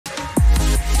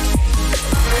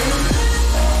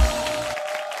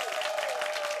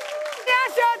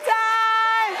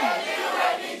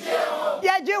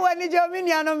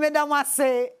Miniano Medama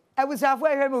say, I was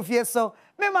halfway home of you so.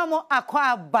 Me mama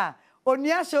akwa ba.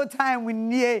 Onua Showtime we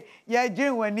near ya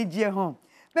dream when need you home.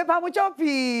 Me pa mo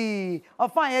choppy.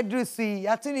 Ofan ya drusi.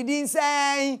 Ya tuni din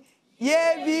say,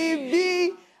 yeah,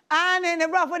 bibi. And the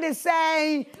brother they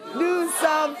say, do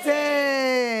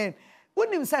something.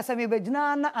 Wouldn't say some be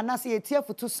na anase etia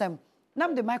foto sem.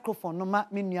 Nam the microphone no ma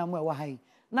me nua mo e wa hai.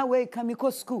 Na we ka me ko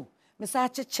school. Me sa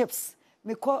chips.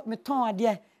 Me ton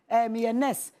ade me ye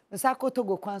nurse. Me sa ko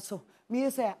togo kwan so. Me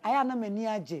say aya na mani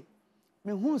age.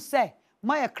 Me hu say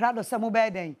my crowd say mo be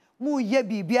den. Mo ye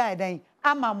bibia den.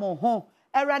 Ama mo ho.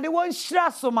 Erade won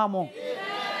hira so ma mo.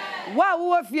 Wa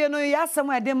wo fie no ya asem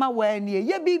ade ma wa ani.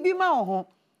 Ye bibi ma ho.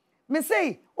 Me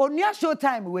say Onua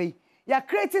Showtime we. Ya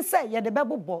create say ye de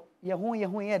bebobo. Ye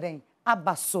ho den.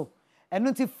 Abaso.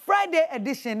 Eno ti Friday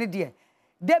edition ni de.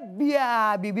 De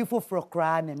bia bibi foforo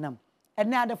kra ne nam.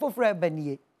 Ene ade foforo e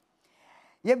banie.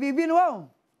 Ye bibi no wo.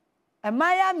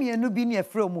 Emaya mienu bi ne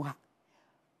afro mu ha.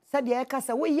 Said ye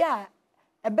kasa wo ya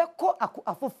ebeko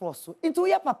afoforo so. Into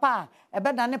ye papa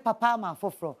ebeda ne papa ma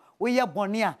afoforo. Wo ye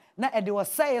bone a na ede wo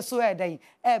say so e den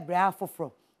e bra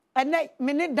afoforo. Ene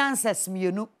me ne dancers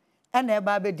mienu ena e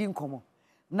ba be di nkomo.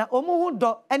 Na omu hu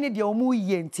do ene de omu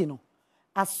ye nti no.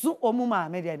 Asu omu ma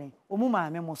me de ne. Omu ma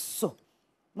me mo so.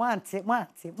 Mwante.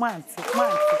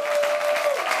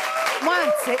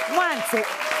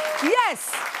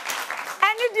 Yes.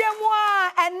 Ene de mo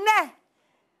a ene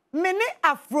Mini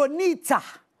Afronita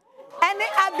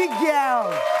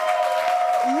Abigail.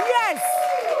 Yes.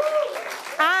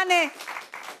 Anne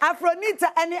Afronita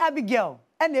Abigail.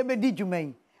 And they be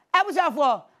Jumain. I was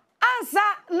for answer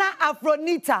na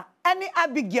Afronita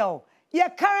Abigail. Your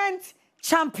current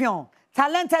champion,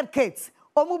 talented kids.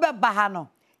 Omube Bahano.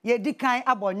 Ye dikan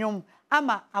abonyum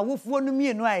ama awofo no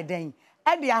mienu aiden.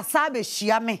 E de asabe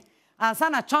shiame. Ansa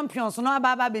na champions no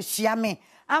ababa be shiame.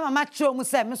 Ama macho mu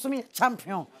se me so me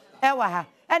champion. Ewa ha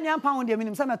ene ampa ho de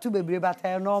minim se meto bebre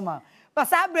bata normal but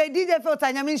sa bre DJ filter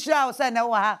nyame nhira o se na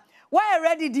ewa ha why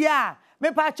ready dia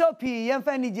me pa chopi ye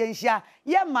mfa ni je nhia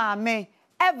ye maame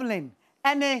Evelyn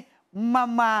ene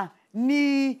mama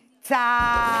Nita.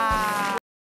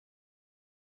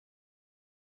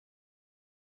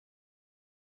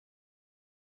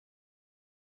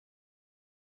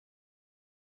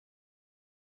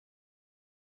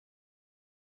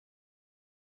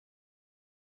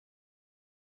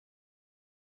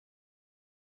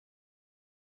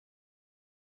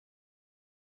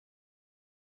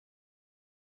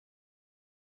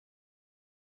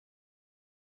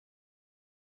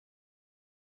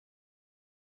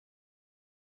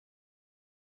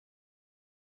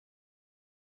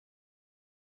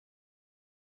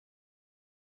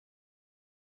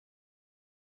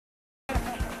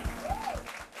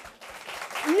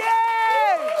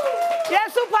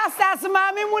 Yes, superstars,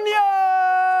 Mami Munio.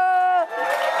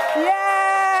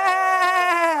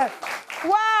 Yeah.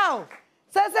 Wow.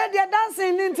 Say they're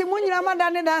dancing into Munina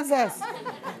Madani dancers.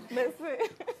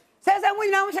 Say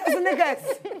Munina sneakers.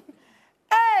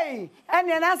 Hey, and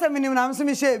then answer minimum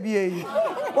some shape.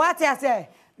 What I say?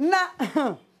 Na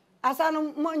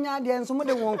Asano Monya and some of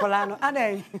the one colano. Are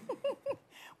they?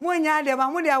 Monya, the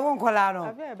Mamudia won't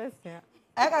colano.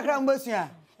 I got Crambosia.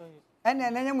 And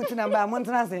then I am to number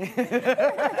Montanasi.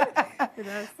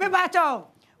 Me bacho.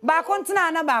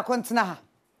 Bacontana na bacontana.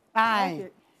 Aye.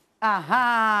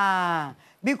 Aha.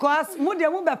 Because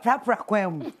Mudia Muba Prapra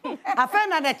Quem. I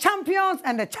found that the champions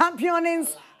and the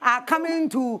championings are coming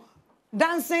to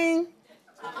dancing.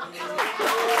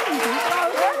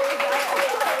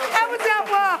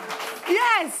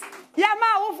 Yes. Yama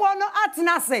ufo no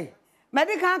atinase.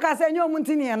 Medical can say no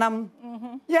muntini anam.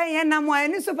 Yeah, nam wa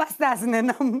any superstars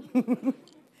nenam.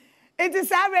 It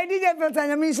is already DJ filter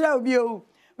nyame nhira obi o.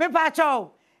 Me pa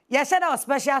cho. Ye said our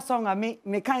special song a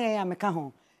me kan ya me ka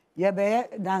ho. Ye be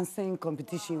dancing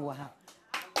competition wa ha.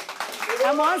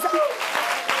 Among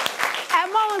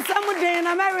some day in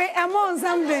America, among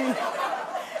something.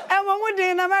 Among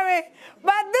day in America.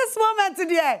 But this moment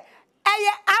today,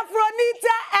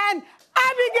 Afronita and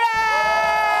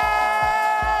Abigail.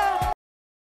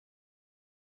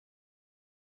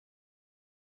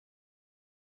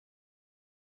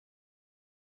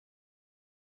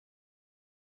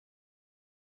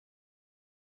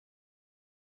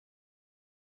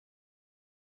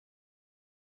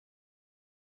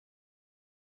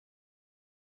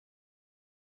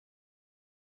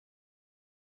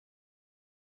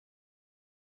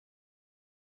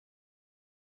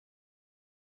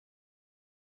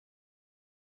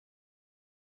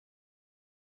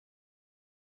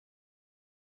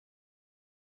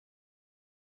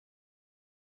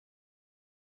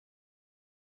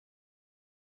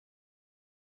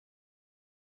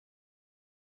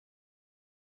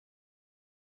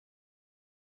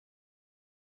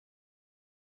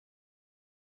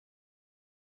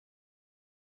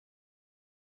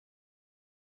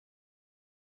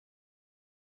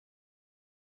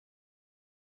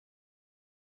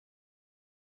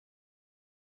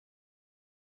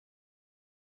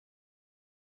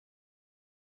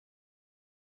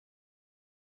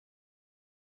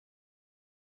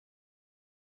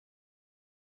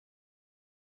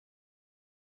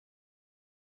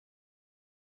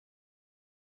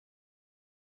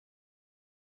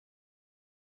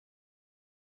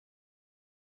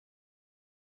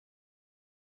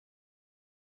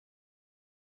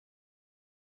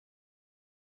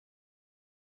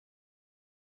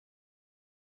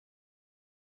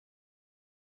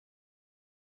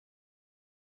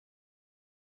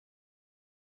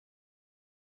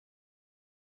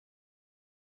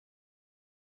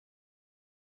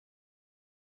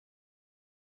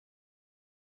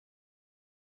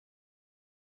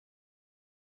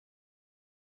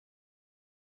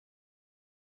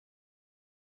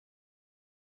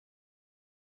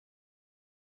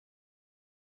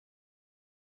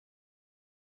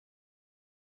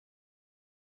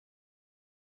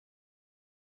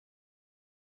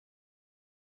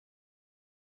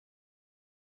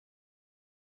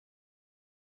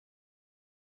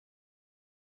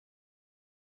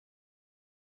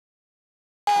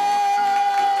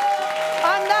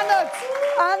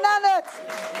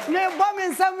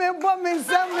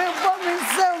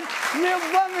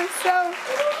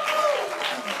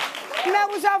 Na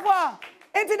bushafo.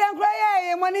 Enti den kro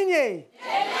ye money nye.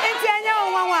 Enti anya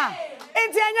onwanwa.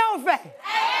 Enti anya ofe.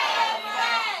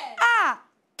 Ah,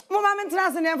 mo ma me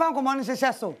trans ne mfa nkomo no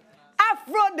hyehyɛ so.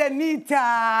 Afronita,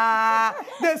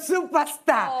 the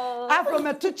superstar. Afro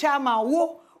me to chama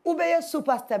wo ubeye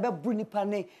superstar be brunipa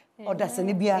ne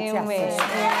odasene bia tia.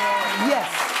 Yes.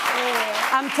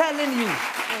 I'm telling you.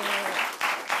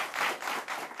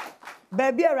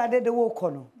 Baby arade de wo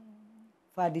kono.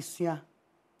 Fa desua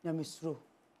na mesro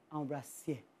an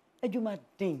brasie. Adwuma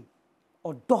den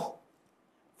odo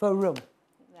for room.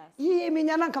 Ye me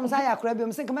nyana kam sa ya kora bi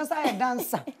me kam sa ya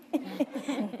dancer.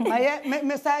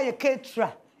 Me sa ya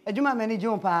caterer. Adwuma manage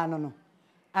on pa no.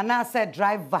 Ana said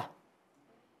driver.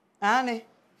 Ane.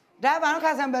 Driver no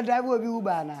ka say be driver obi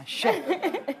Uber na. She.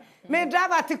 Me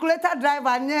driver articulator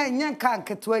driver nya kan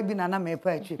keto bi na me pa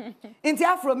atwi. Nti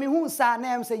afro me hu sa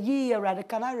na em say ye already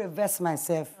can I reverse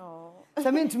myself?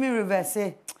 So me to me reverse.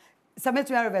 So me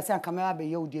to me reverse and come be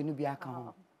ye odi enu bi aka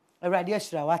ho. Already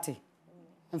ashira wate.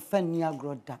 Mfa ni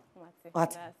agroda.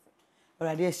 What?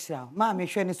 Already ashira. Ma me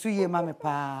hwe ne so ye ma me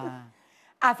pa.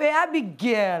 Afi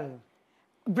Abigail.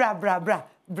 Bra.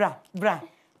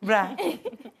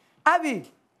 Abi.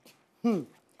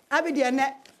 Abi de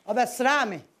ne obesra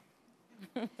me.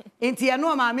 Inti ya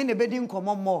no ma me ne bedi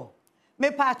nkomo mo.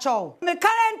 Me pa chow. Me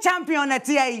current champion at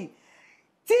TI.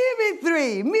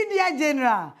 TV3 Media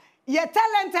General. Your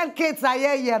talented kids are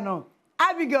here no.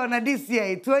 Abigail na this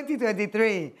year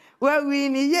 2023. We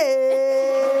win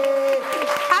ye.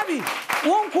 Abi,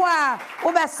 won kwa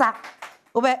obesa.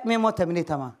 Obe me mo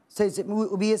terminator ma. Say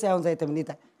obi say on say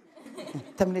terminator.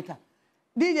 Terminator.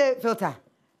 DJ Filter.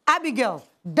 Abigail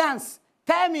dance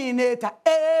Terminator.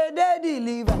 They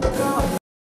deliver.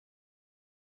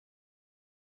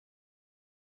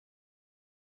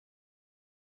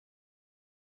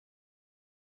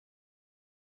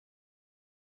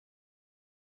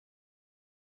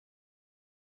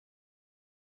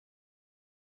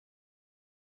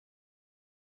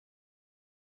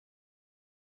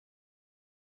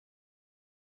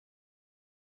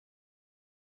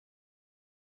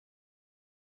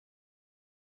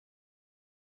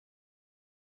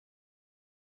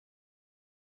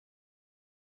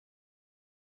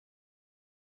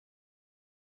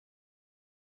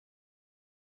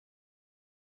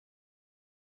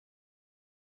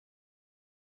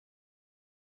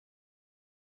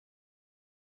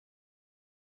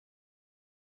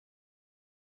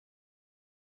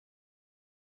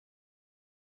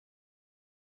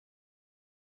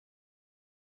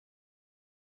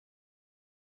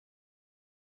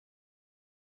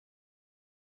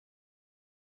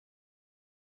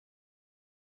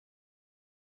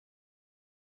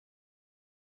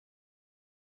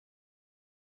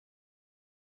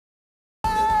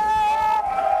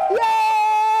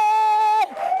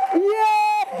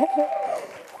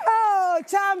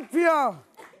 Champion,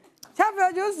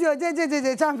 Josio,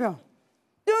 JJJ, champion.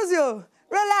 Josio,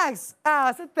 relax.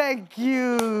 So thank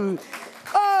you.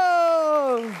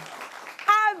 Oh,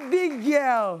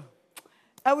 Abigail.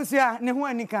 I was here,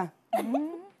 Nehuanika.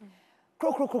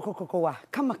 Crow.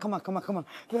 Come on.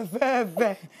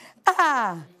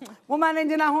 Woman in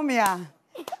Dinahomia.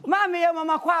 Mammy,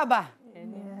 Mama Quaba.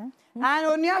 And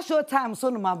on your Showtime,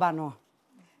 son of Mabano.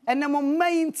 And the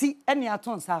moment any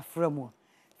atons are from.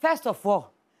 First of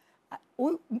all,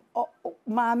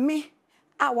 Mammy,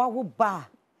 our bar,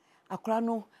 a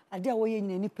crano, a dear way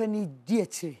in any penny dear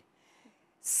tree.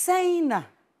 Saying,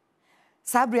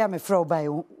 Sabri, I'm a throw by.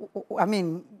 I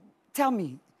mean, tell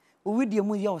me, with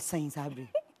your saying, Sabri.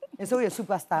 It's all your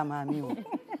superstar, mammy.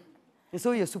 It's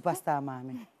all your superstar,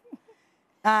 mammy.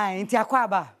 In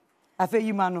Tiaquaba, I feel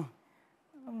you, Mano.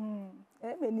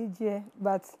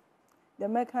 But the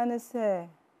mechanic say.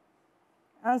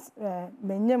 As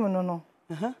me nyem no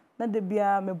na de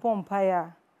bia me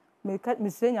bompaya me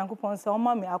se nyankopon se o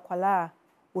ma me akwala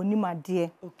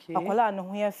onimade akwala ne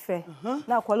ho ye fe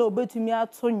na akwala obetumi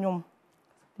ato nwom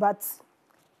but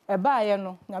e baaye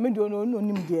no na me de no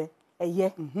onim de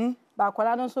eye ba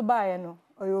akwala no so baaye no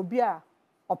oyo obi a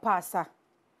opasa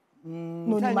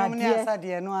no onimade asa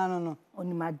de no ano no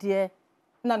onimade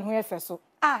na ne ho ye fe so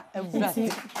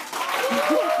evurati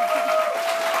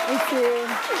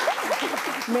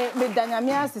me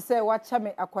danyame asese wacha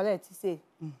me akwala ti se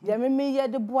je me ye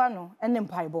de boa no ene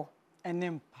mpaibọ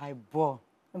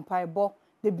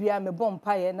de bia me bom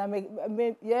paye na me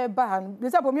ye ba ha no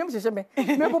bisa po me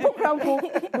hyehyɛ me popo krampo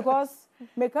because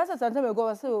me kasa santa me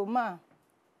go say o ma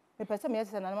me pese me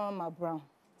yesa na mama brown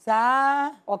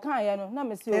Sa o kan ye no na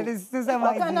me se o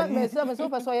kan na me se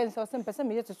person ye se person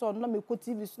me ye te so na me ko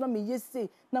TV so na me ye se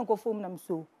na nko fom na me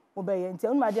so o be ye nti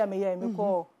onu ma dia me ye me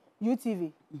call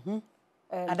UTV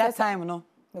at that time no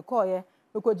me call ye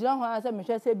me ko jira ho a se me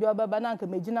hwe se bia baba na nka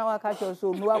me gina wa ka cho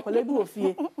so me wa kola bi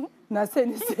ofie na se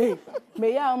ni se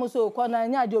me ya am so ko na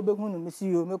nya de obehunu me si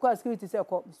yo me call security se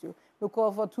ko me si yo me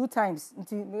call for 2 times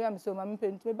nti me ya me so ma me pe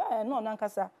nti me ba no na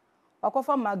nkasa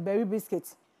akofa McBerry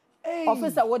biscuit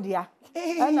officer wo dia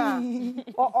na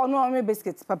ono me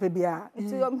biscuit papa bia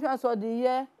nti o mhwa so de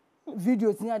ye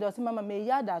videos ni ade o se mama me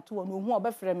ya da to no hu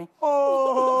obefre me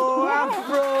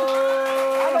afro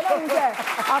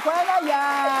akwala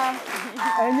ya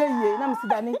enye ye na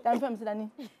msidani dan fam msidani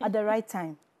at the right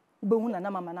time ubehu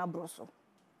na mama na broso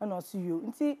na o si yo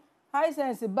nti high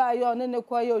sense ba yo ne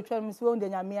kwa ye otwa me si wo de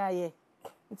nyame aye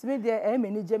nti me de me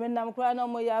ni je me nam kra na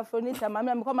mo ya Afronita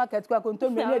mama me ko market kwa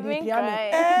kontomre ne di pia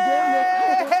me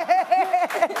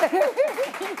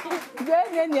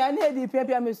je ne ani di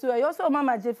pia me so yo so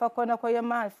mama je fa ko na ko ye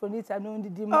ma Afronita no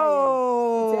ndidi ma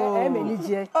ye me ni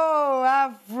je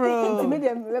afro nti me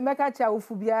de me ka cha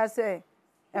ofu bia se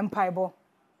empaibo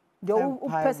de o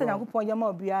person akopon ye ma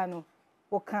obia no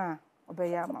wo kan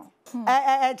obeya ma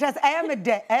just I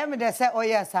am the say oh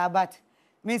yes but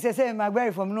me say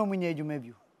McBerry from no munya adwuma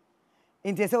bio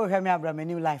nti say wo hwe me abra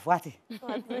new life what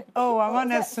oh I'm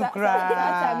on a sukra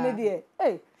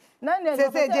hey na ne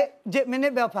say je me ne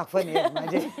bell park for ne ma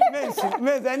je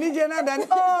me ani je na dan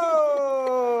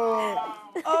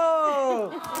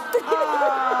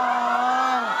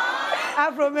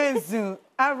Afro mensu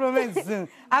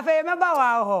afa me ba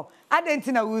wa ho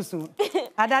adenti na wusu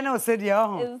ada na o say de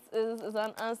ho it's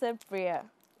an answered prayer.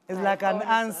 It's like an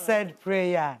answered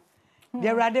prayer.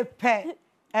 The rather pet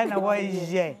and a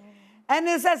way. And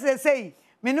it says they say,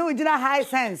 me no ujina high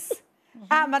sense.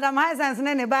 Madam high sense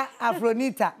nene ba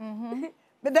Afronita.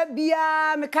 But that be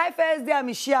me kai first day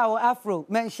me share Afro.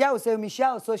 Me share say me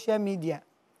share social media.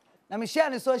 Na me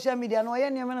share on social media no ye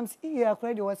ne me see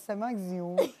akra de was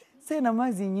magazine. Say na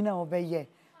magazine nyina obeye.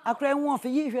 Akra hu of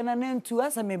ye hwe na nantu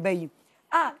asa me bayi.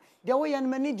 The way and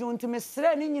manage unto me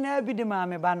sre ni nyina bi de ma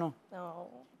me ba no.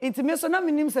 Inti me so na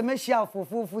me nim se me share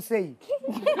fufu say.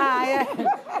 Yeah.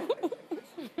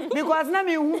 Because na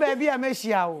me hu ba bia me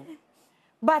share o.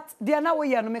 But there na we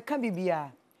no me ka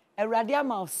bibia. Awurade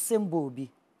ama symbol bi.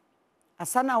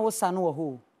 Asana wo sa no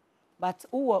WOHO. But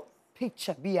wo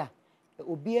picture bia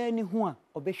obi ani hu a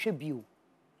obehwe bio.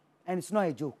 And it's not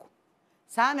a joke.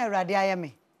 Sa na awurade aye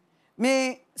me.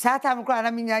 Me sa time kra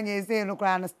na me nyanya say no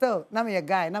kra na still na me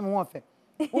guy na me ho fe.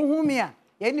 Hu me a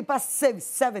ye nipa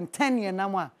 7 10 year na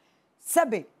mo a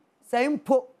sebe say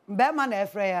mpo be ma na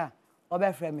efre ya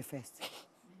obefre me first.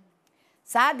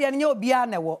 Sa de nya obi a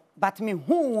na wo but me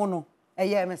hu no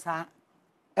eye me sa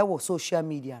e wo social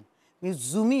media me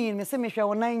zoom in me say me hwe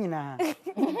wo nan nyina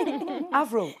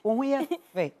Afro wo hu ye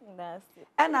fe That's it.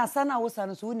 and asana wo sa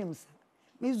no so unim sa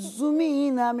me zoom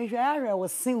in na me hwe ahwe wo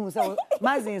sin wo say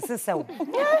mazin sesew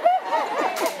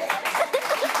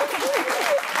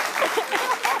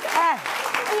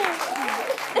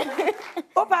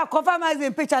Opa cover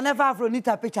mazin picture never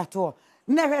Afronita picture to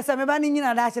na hwe say me ba ni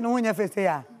nyina da che no hu nya fe say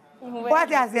ya what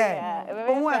you say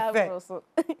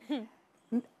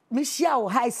me share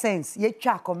high sense ye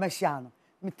twa commercial no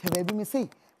me tebe bi me say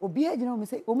obi agina me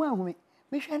say o ma hu me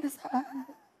hwe na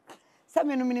sa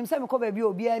me no minim say me ko ba bi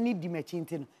obi ani di ma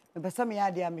chinti no me pesa me ya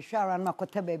de me hwe ara na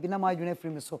kota ba bi na ma adwuna free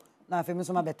me so na afa me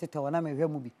so ma betete wo na me hwe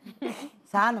mu bi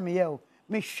sa na me ye o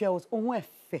me hwe o hu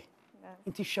efe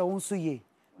nti hwe wo so ye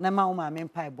na ma wo ma me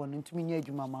mpa ebo no ntumi nya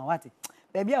adwuma ma wate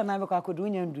baby a na be kwa kodu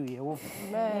nya ndu ye wo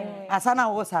amen asana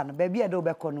wo sa no baby a do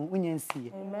be ko no unya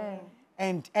nsie amen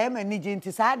and am any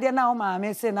jinti sa de na wo ma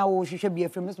me se na wo hwehwe bi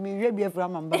afrem so me hwe bi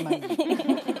afrem am ba ma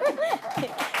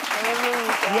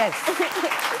yes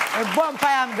e bon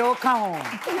pa am do ka ho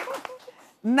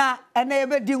na ena e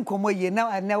be di nkomo ye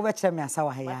na wo be kire me asa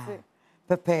wa ha ya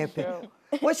pepepe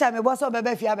wo sha me bo so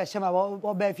be fi abe shema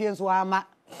wo be fi nso ama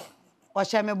o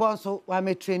sha me bo nso wa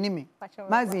me training me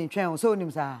mazin twen so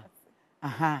onim sa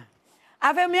aha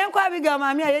afa me enko Abigail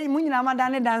mama ya mu nyina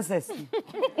madane dancers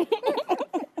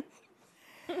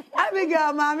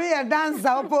Abigail mama ya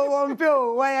dancer opo wompe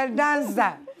o wa ya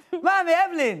dancer mama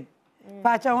Evelyn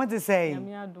Pacha want to say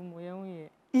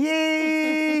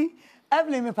ye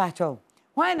Evelyn me Pacha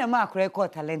why na ma akure call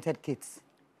talented kids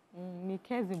me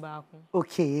kezi ba ko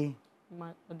okay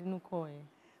ma odinu ko e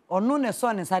onu ne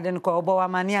so ne sade ko obo wa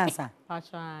mani ansa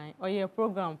Pacha oye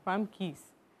program Prime Kids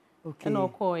okay na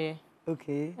ko e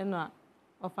okay na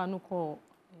ofa no call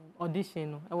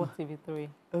audition no e TV3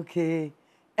 okay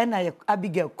and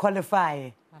Abigail qualify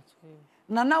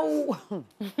Nana who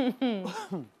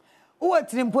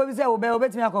trimpo bi say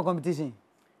obetimi akọ competition.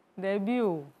 There be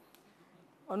o.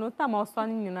 Ono time osa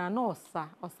ni na osa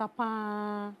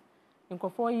pa.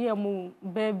 Nkofo year mu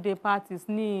birthday parties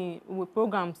ni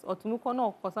programs otumuko na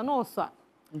okosa na osa.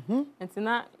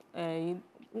 Entina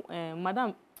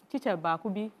madam teacher ba ku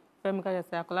bi femi ka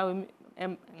say akola we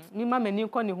mi ma mani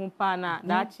ko ni hu pa na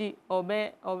daachi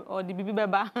obe odi bibi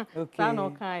beba sa na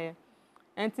okan ye.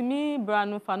 Enti mi bra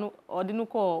no fa no odi no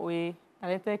ko we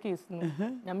Alete kiss no.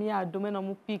 Nyame ya adome na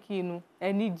mu piki no.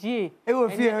 Eni gie.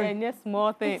 Enye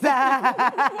small thing.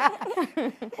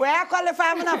 We are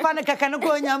qualify me na fa ne kaka no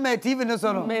ko nyama TV no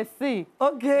so no. Merci.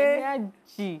 Okay. Enye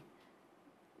gi.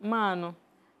 Mano.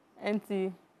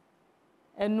 Enti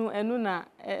enu na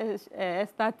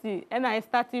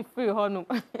starting free ho no.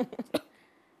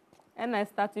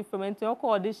 Starting from enti o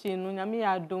ko audition no nyame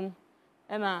ya adom.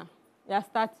 Ya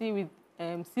starting with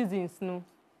seasons no.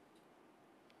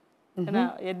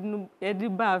 And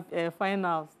you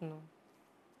finals no.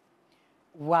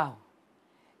 Wow.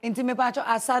 Inti me pacho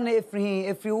asana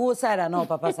every wo side and no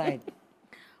papa side.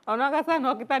 Ona ka sa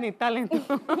no kita ni talent.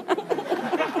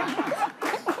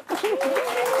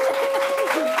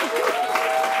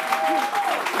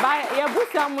 Ba ya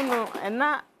busa mu no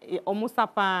na omusa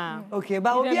pa. Okay,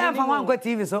 ba obi afa wan ko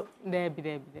TV so. There.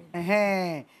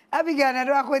 Abigail na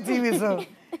do akọ TV so.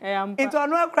 Into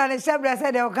Onua kra ne shebra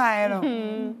said they kan no.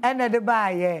 And the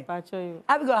buy yeah. Pacho you.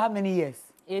 Abigail how many years?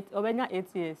 8 obenya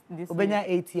 8 years this year. Obenya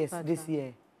 8 years this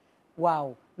year.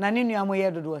 Wow. Na ni nua mo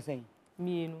ye dodo say.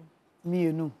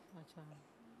 Mienu.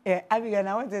 Abigail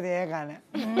na what dey here kan.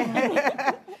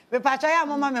 Me pacho ya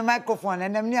mama me microphone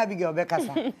and them ni Abigail be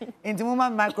kasa. Into mama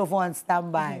microphone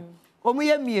stand by. Omu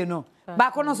ye mienu.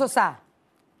 Ba ko no so sa.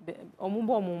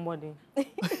 Omumbo de.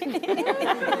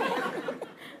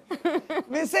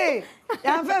 Me say,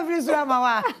 I'm free to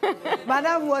mama.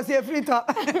 Madam was a free talk.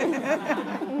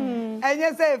 And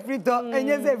you say free talk,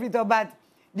 but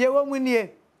the woman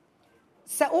here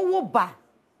say, oh, ba.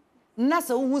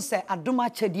 Nasa who say, I do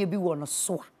much idea be one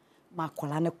so. Ma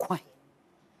kolane kwai.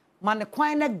 Man,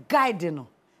 kwai na guide no.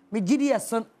 Me gidi a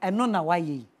son and no na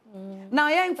why. Now,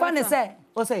 young funny say,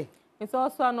 o say. It's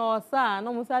also no sa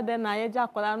no musa de na yeja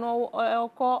kola no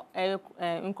oko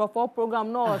nkofo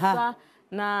program no sa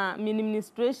na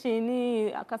administration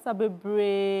ni akasa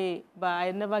bebre but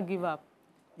I never give up.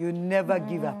 You never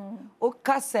give up. O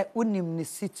kasa unim ni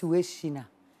situation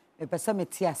a pesa me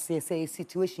tia say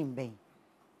situation ben.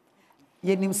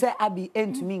 Ye nim say Abi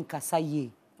entumi nkasa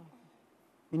ye.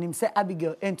 You nim say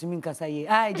Abigail entumi nkasa ye.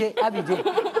 Abi,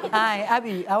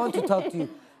 I want to talk to you.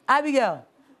 Abigail,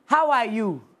 how are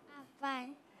you?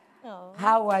 Fine. Oh.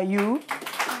 How are you?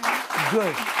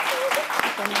 Good.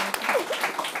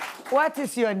 What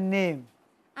is your name?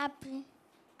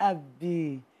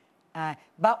 Abi.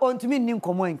 But on to me nim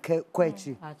komo en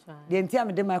kwachi. The entire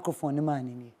me the microphone ni man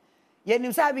ni. Ye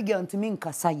nim say Abigail on to me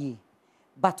nkasa ye.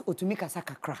 But otumi kasa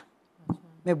kakra.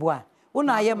 Me boa.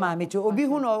 Una ye ma me obi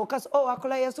hu no kasa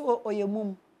akola yeso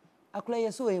oyemum. Akola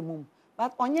yeso oyemum.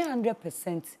 But onye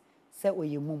 100% say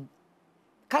oyemum.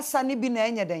 Kasa ni bi na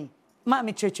enye den. Ma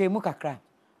me cheche mu kakra.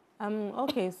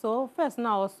 Okay, so first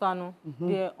now also no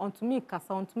the onto me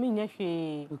kasa onto me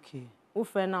nyehwe. Okay. Wo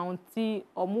fe na onti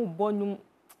omu bonum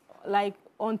like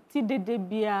onti dede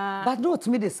bia. But no to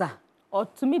me this sir. Or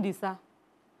to me this sir.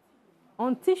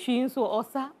 Onti hwi so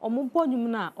osa omu bonum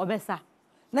na obesa.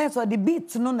 Na so the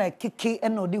beat no na keke e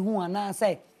no de hu ana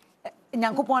say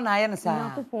nyankopon na aye no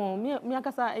sa. Nyankopon mi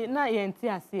akasa na ye nti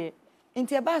ase.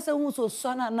 Nti e ba say hu so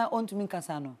so na onto me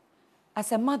kasa no.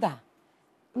 As a mother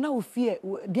na wo fear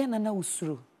de na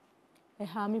usuro.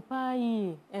 Ha mi pa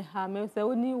yi me say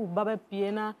oni u baba pie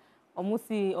na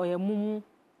omusi oyemum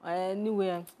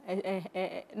anyway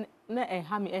na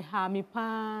ha mi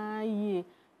pa yi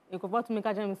e ko bot me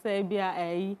ka jam say bia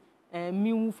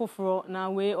mi wu foforo na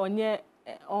we onye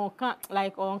onka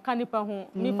like onka nipa ho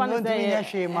mi fa no say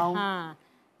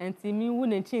enti mi wu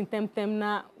na chi temtem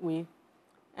na we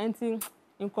enti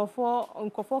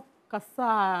nkofo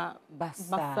kasa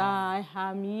basa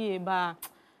ha mi ba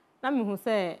na me hu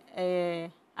say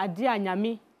ade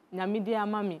anyame de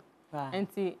amami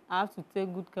enti I have to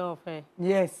take good care of her.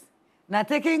 Yes. Now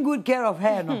taking good care of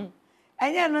her no.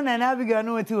 Anya no na Abigail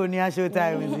no wati oni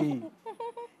Showtime see.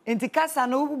 Enti kasa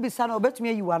no bu bisa no obetumi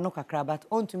ayi wa no kakra but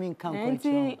ontumi nkan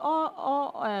kwetio. Enti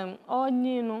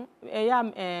ni no ya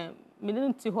me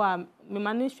didn't ti ho a me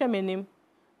mane hwe menim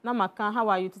na maka how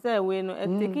are you to say we no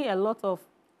taking a lot of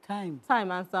time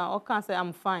and so okay say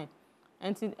I'm fine.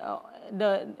 And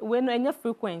the when any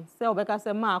frequent say obeka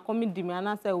say ma come di me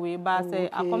na say we ba say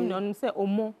I come on say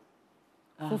omo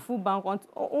fufu banku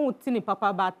o tini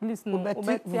papa but at least no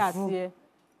obeti atie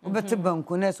obeti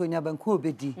banku na so nya banku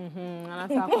obedi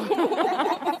anasa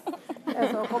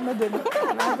eso comedy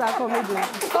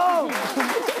oh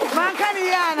man kan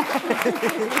yana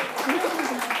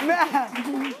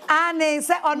ane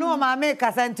se ono ma me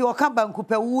kasa nti o ka banku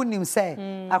pe wunim se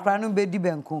akra no bedi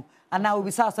banku ana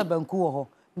obi sa so banku wo ho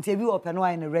nti ebi wo pe no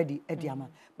wine ready ediama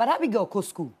but Abigail go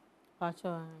school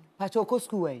pacho go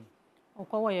school wey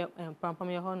okwo ye pampam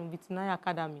ye ho no Bitnai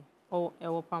Academy o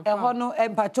ewo pampam ho no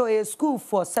pacho e school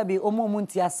for sabi omo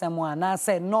nti asem ana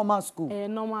say normal school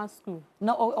normal school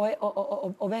na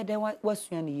o be den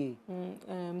wasuan ye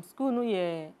school no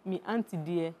ye mi auntie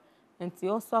die nti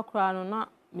o so akra no na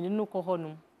me no ko ho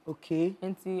no okay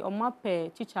nti o ma pe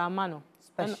chicha ama no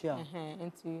special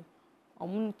nti o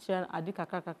mun chen adi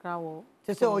kakra wo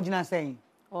to say original saying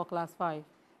or class 5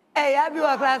 hey Abi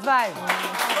wa class 5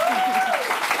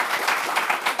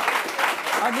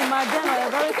 Adi Madena, you're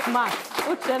very smart.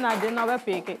 Uche na de na we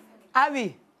pick.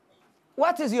 Abi,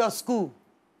 what is your school?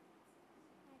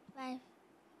 5.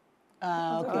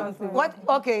 Okay. What?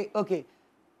 Okay.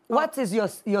 What is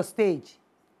your stage?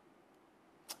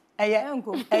 Eye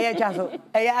chaso.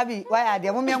 Eye Abi, why are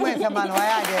there? Mummy mwe man, why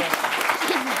are there?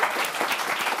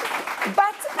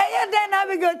 But then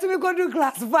Abigail to go to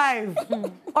class 5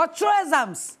 or through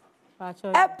exams.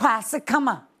 Pass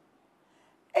kama.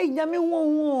 Nyame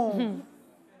wo.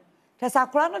 Tesa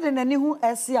akra no de nani hu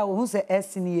ese a wo hu se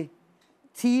ese nie.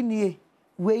 Ti nie,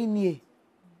 we nie.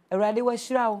 Awurade wa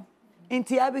hyira wo.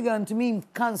 Nti Abigail ntumi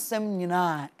kansem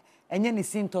nyina enye ne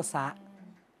sinto saa.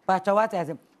 But what I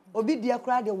say, obi dia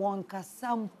kra de won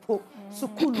kasampo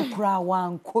sukulu kra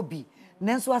wan kobi.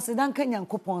 Nenso asedan ka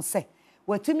Nyankopon se,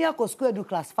 watumi akosku edu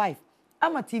class 5.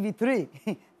 Ama TV3.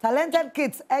 Talented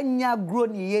kids enya grow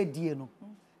ni ye die no.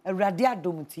 Awurade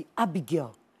adom ti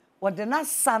Abigail. What the na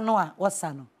sano a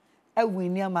wasano. I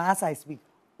win near my as I speak.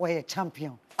 We're a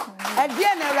champion. At the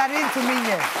end, I ran into me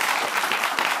here.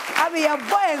 I be a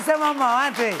boy and say, Mama,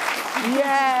 aren't they?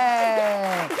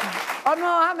 Yeah. Oh no,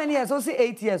 how many years? Also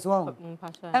 8 years long.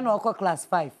 And also class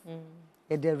 5.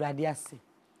 At the radiasi.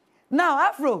 Now,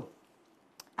 Afro,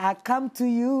 I come to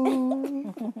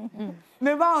you.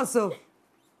 Maybe also.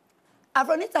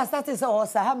 Afronita started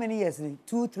also how many years?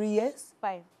 2, 3 years?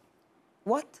 5.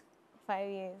 What? 5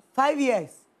 years. 5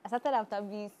 years. I started after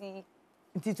BC.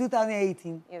 Until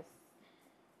 2018. Yes.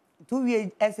 2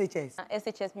 years SHS.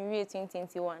 SHS me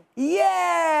 2021.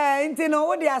 Yeah, until no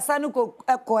what they asanu ko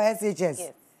SHS.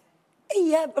 Yes.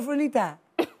 Yeah, Afronita.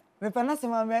 Me panase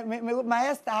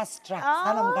my star struck.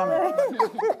 Anam kana.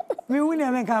 Me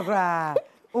wuni me kan kra.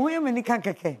 Ohu me ni kan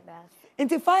keke.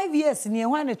 Until 5 years ni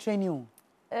ehwan na train you.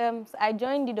 I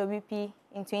joined DWP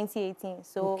in 2018.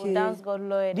 So Dance God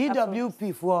Lloyd.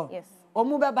 DWP for. Yes.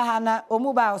 Omuba bahana,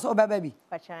 omuba so baby.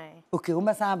 Pachai. Okay,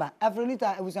 umba ba.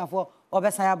 Afronita ebusan for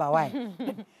obesan ba why?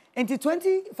 Until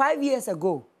 25 years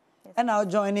ago, and I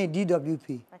joined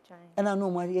DWP. Pachai. And I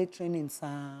know my training sa.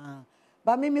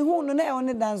 But me who no na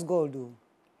only dance gold do.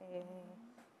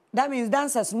 That means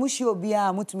dancers mushi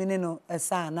obia mutumi ne no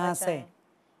esa na say.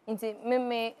 Inti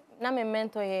me na me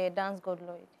mentor ye Dance God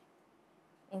Lloyd.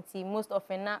 Inti most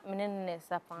often na me ne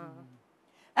sapa.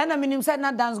 And I mean, said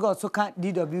not dance God, so can't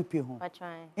DWP home.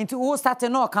 Pachai. Into who started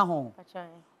no come home. Pachai.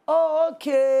 Oh,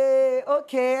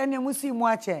 okay, and you must see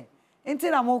watching.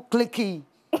 Until I'm all clicky.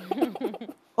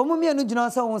 Omumi anu jina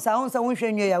so won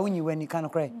hwenwe ya wunyi wani kan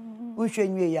kre. Won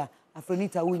hwenwe ya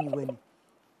Afronita wunyi wani.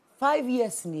 5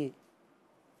 years ni.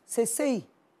 Say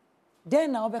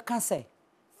then na obeka say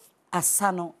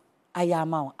asano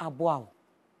ayama aboa.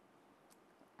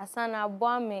 Asana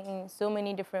aboa me in so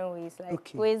many different ways,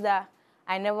 like ways that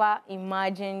I never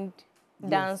imagined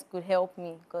dance could help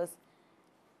me, because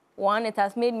one, it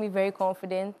has made me very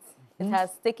confident. It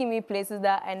has taken me places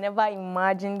that I never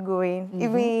imagined going,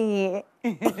 even here.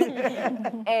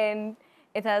 And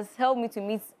it has helped me to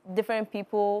meet different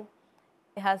people.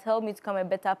 It has helped me to become a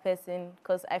better person,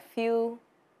 because I feel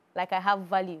like I have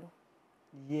value.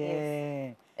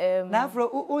 Yeah. Now for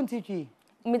untichi.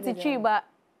 Me teach, but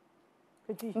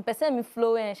person me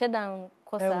flow and shut down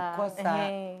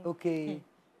kosa. Okay.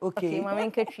 Mama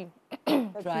nketri.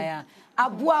 Try.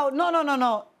 Abua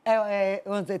no.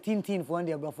 On the tintin for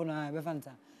the brofo na be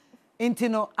fanta.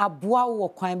 Intino abua wo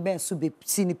kwan ben so be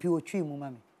sinipi otwi mu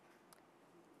mami.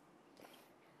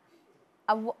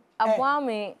 Abua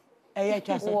me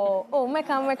oh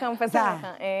meka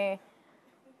person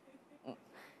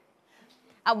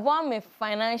abua me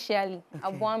financially,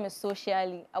 abua me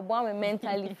socially, abua me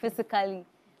mentally, physically,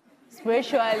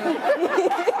 spiritually.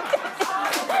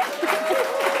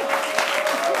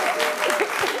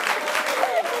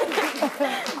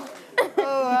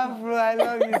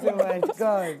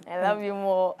 God. I love you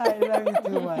more. I love you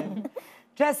too, man.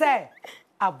 Trese,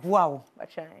 abuao.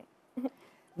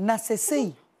 Na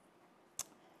say,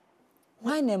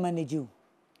 why ne manage you?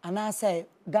 And I say,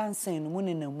 dancing,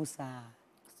 money na musa.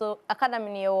 So,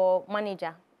 academy or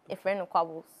manager, a friend of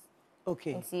Quabbles.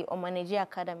 Okay. And see, or manager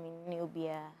academy,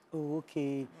 Neobia. Oh,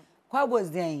 okay.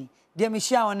 Quabbles then, dear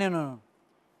Michelle, no.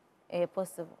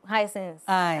 Possible. High sense.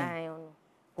 Aye.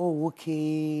 Oh,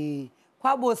 okay.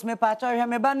 Quabbles, me patch,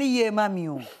 me banny ye,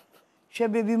 mammy. She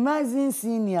baby Mazin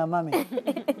senior, mammy.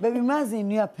 Baby Mazin,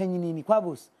 near penny,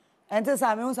 Quabbles. And tell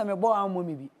some me boy, I'm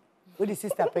maybe. With the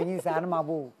sister pennies, and my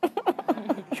bow.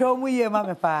 Show me ye,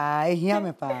 mammy, pa, hear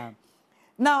me, pa.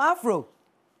 Now, Afro.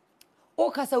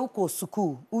 O kasa uko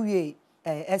suku, uye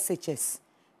SHS.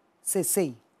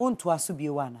 Say, unto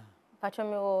asubiwana.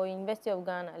 Patromio University of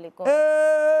Ghana, Leko.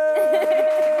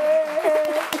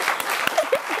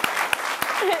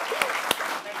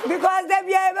 Because they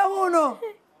be able to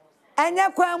and ya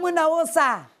kwamu na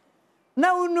wosa.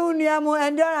 Na unu niamu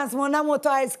endurance mo na moto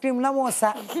ice cream na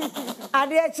mosa.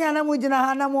 Ade echi na mo gina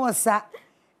ha na mosa.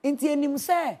 Nti enim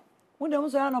se, wo de mo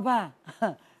so ya no ba.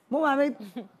 Mo ma me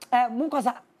mo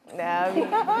kosa.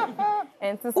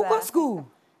 And to school.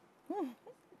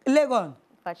 Legon.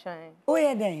 Patron. Oh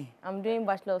yeah then. I'm doing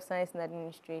Bachelor of Science in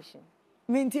Administration.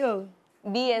 Mintio.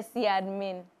 BSc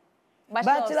Admin.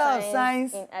 Bachelor of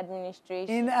Science in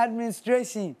Administration. In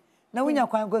Administration. Now when you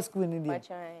go school in India.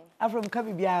 I'm from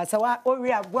Kabibia, so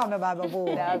we are one about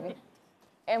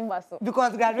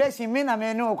because graduation mean I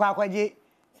may know Kwakwaji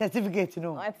certificate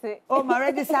no. Oh, my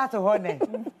register to honor.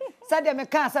 Said me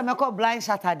can't me call blind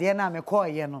shutter there na me call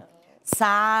you know.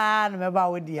 San me ba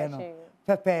with you know.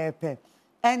 Pepe.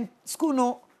 And school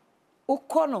no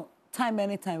ukono time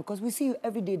anytime because we see you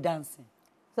every day dancing.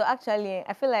 So actually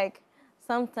I feel like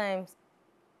sometimes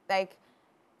like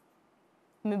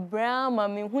me brown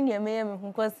me hunya me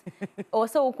because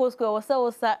also uko school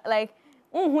also like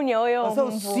hunya oyo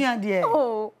also suan there.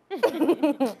 Oh.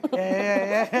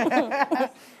 Yeah.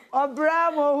 O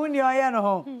brown hunya oyo no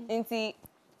ho. Inti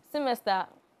semester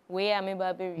where I me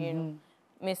ba be you know.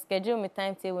 Me schedule my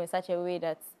timetable in such a way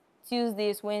that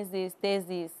Tuesdays, Wednesdays,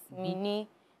 Thursdays, mini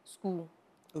school.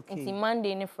 Okay. Until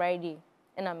Monday and Friday,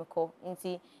 and I'm a call.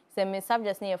 Until say my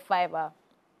subjects near 5 hours.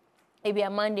 Maybe a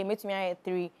Monday, meet me at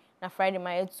 3, na Friday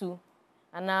my 2,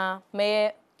 and now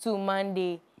may 2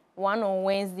 Monday, 1 on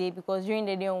Wednesday because during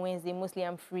the day on Wednesday mostly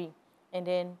I'm free, and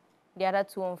then the other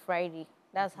 2 on Friday.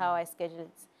 That's how I schedule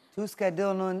it. To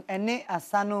schedule no any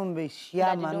asano be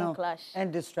share mano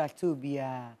and distract to be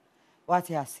what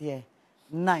you see.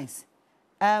 Nice.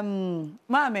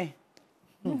 Mame.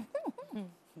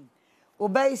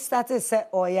 Obey started say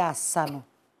oya asano.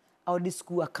 Our the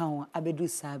school account abedu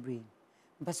sabre.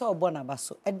 Mpesa obona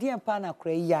baso. Edi empa na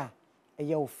kra ya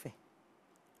eye ofe.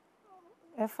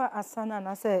 Efa asana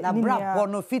na say na bra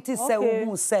bono fiti say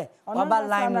ohu say oba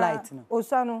limelight no.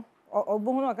 Osano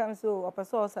obohun o kan so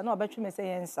opesa osa na obetwe me say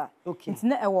yensa. Nti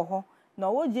na ewo ho. Na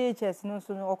wo JHS no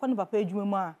so no okọ papa adwuma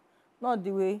mu a na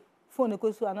the way phone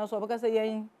ko so ana so obeka say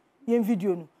yen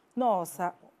video no na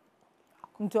osa.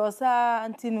 Nti osa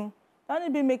antinu. Na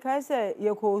be make I say ye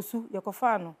ko osu ye ko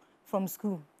fa no from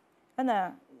school.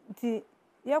 Ana nti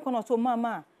ye ko no so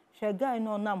mama hwe guy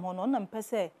no nam ho no na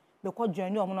mpese be ko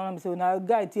join you no na say na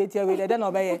guy tie we dey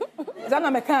na obeye.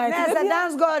 Zana me kan. Yes,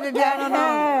 dance god dey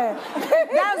no.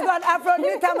 Dance god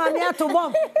Afronita mania to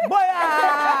bomb. Boya.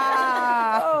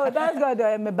 Oh, dance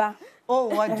god me ba. Oh,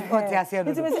 what you say? It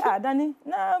means Dani,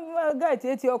 na guy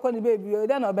tie okọ ni baby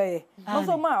dey na obeye.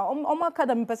 So ma o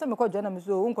academy pese me ko join na me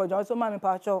so unko join so ma me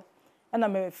pa cho. Na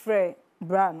me frɛ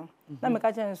bra no na me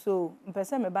ka chen so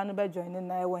mpese me ba no be join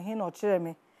na e wo hin na o kire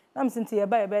me na me sinti ye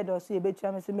ba ye be do so ye be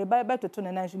tua me so me ba be toto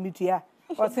na so me tua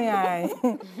o tin ai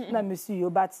na me see you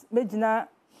but me gina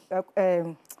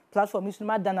platform is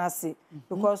ma dana ase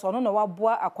because ono na wa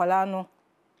boa akwala no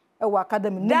e wo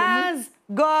academy dance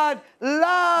god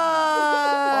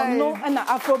love ono na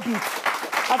afrobeat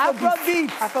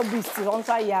on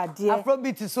so ya de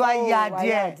afrobeat so ya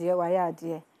de wa ya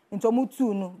de into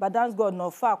mutu no but dance god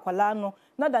no fa akwala no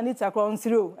na da ni takro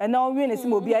nsiro e na onwe na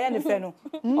sim obi aya ne fe no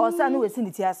o sa no we si ni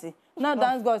ti ase na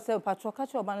dance god say patro ka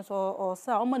che oba no so o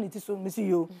sa o ma ni ti so me si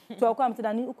yo to akwa am ti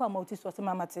da ni ukwa ma ti so se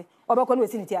mama te oba ko no we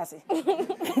si ni ti ase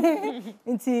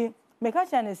nti me ka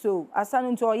che ne so asa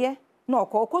no nti oye na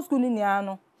okọ school ni nia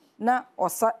no na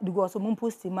osa digo so mun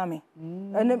post mame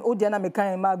ene o dia na me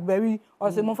kan ma very o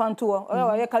se mun fan to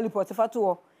o ye calipot fa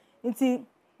to nti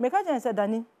me ka jen say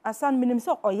Dani asan minim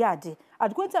say oyade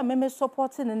adkwenta me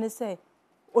supporting ne say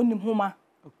onim homa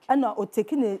ana o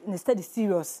take ne study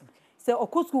serious say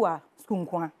okọ school a school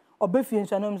nko obefie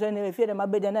nso no mso na efie de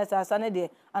mabede na asa na de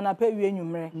anapa wie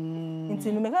nwumre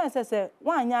nti no me kan se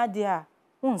wanya ade a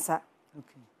wonsa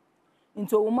okay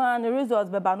nti o ma na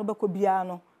results beba no beko bia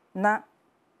no na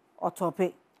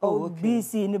otope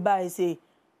BC ni ba say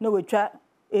no we twa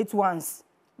 8 ones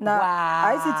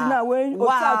na ICT na when o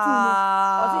twa tu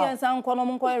no o se yen san kono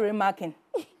mo nko remarking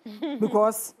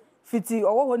because fiti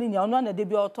owo ni nya ono na de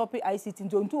bia otope ICT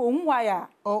nti ohun waya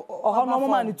oho no mo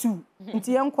ma ni tu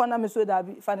nti yen kona me so da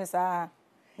bi fa ne sa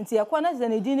nti ye kona se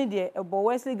na di ni de ebo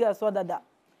Wesley girls so dada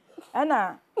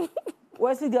ana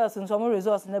Wesley girls nso mo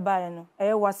results ne ba no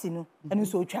eye wasi no eni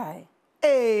so twae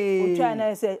o try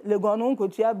na say legon no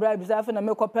nkotua bribe za fa na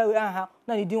me kopel aha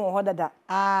na ni din wo ho dada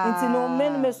nti no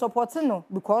men me support no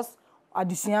because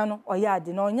adusua no oya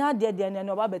ade na onya ade de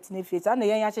na oba betene face na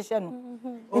yen ya hyehye no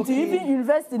nti even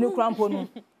university no crampo no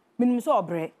minim so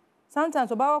obre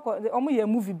sometimes oba ko omo ye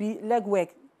movie bi leg work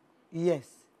yes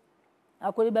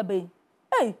akole bebe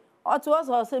hey oto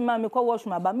was say ma me ko wash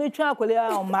my ba me twa akole a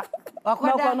o ma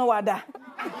ko no wada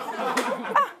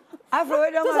Afro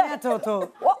we don't want to.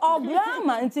 Oh,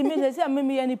 grandma, nti me say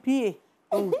me ye ni PA.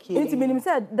 Okay. Nti me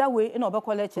say that way in obe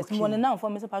lectures. Mo na for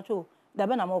me say patrol. Da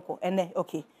be na moko ene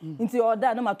okay. Nti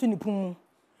order na matu ni pum.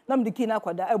 Na me diki na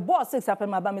kwada. E boss 6 happen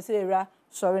ma ba me say era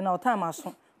sorry na time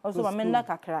aso. Also ma me na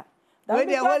kakra. We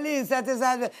dey holy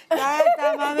satisfied.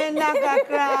 Time ma me na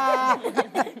kakra.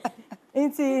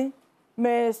 Nti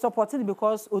me support it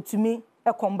because otumi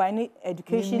e combine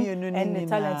education and the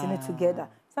talent in it together.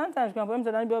 Sometimes when I'm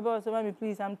saying, "Mommy,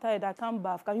 please, I'm tired. I can't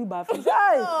bath. Can you bath?"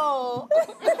 No.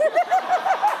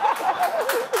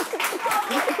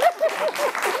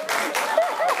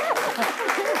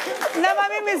 Na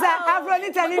mami Miss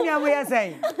Afronita ni mi we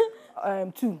saying.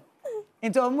 2.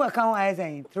 Into Onua account I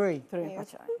saying 3. 3.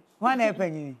 One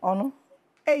epenyi. Ono.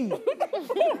 Hey.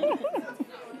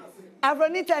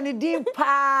 Afronita ni din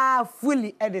pa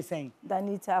fully at the same.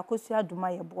 Danita akosia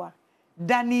aduma yeboa.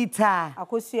 Danita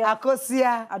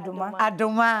akosia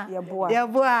adoma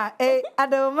yeboa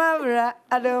adoma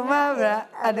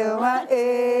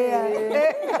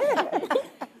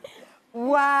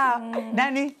wow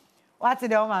Danny what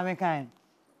the oma me kan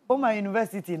Oma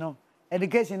university no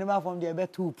education never from the be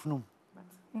two no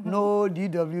no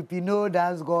DWP no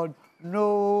dance god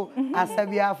no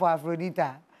Asabia for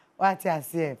Afrodita what you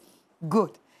say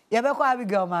good you be ko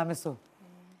Abigail ma me so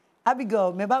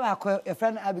Abigail, me baba a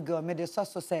friend Abigail me the so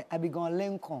say Abigail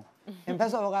Lincoln. In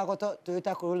person we got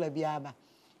Toyota Corolla biaba.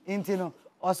 Inti no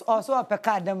also a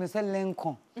peka dem say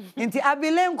Lincoln. Inti Abi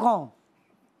Lincoln.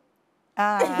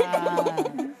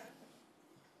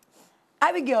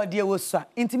 Abigail dear was so.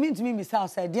 Inti me misal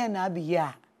say dear na Abi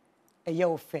here. E ye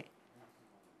ofe.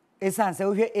 Esan say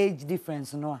we age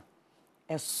difference no a.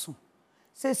 Eso.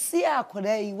 Say see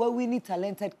akoda yi we need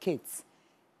talented kids.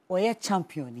 We ye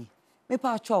champion. Me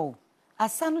pa cho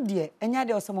asanu de enya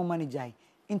de osemo manager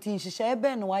nti nhihye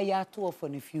ebe no wa ya to for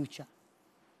the future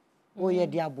o ye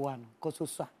de aboa no koso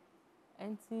so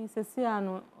enti sesia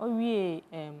no owie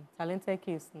talented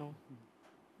case no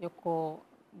yeko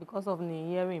because of the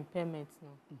hearing impairment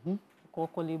no ko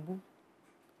kolebu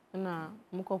na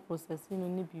muko processing no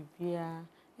ni bibia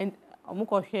and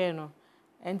muko hwe no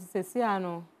enti sesia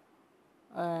no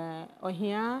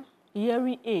ohia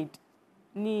hearing aid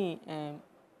ni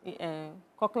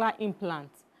cochlear implant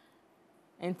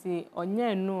and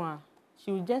onye no a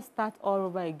she will just start all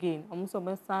over again almost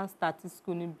start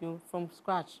school from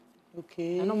scratch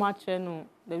okay no much no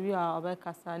the we are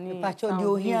obekasa ni pacho di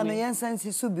ohia no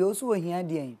yensansi so bi o so ohia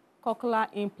de cochlear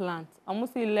implant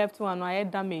almost the left one no I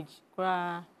damage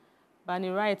kra but the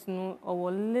right no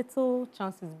or little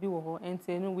chances be wo and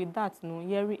no with that no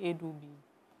hearing aid will be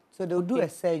so they will do a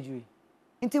surgery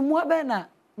nti mo be na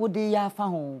wo de ya fa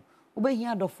ho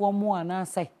Ubehia dofo mo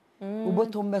anasai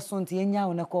ubotom beso nti enya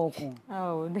wo ne kokko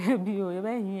oh there be o ye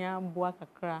behia boa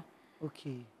kakra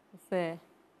okay say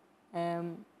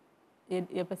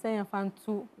ye pese yan fan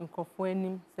tu nkofo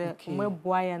anim say mo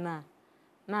boa ya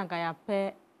na ga ya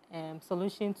pe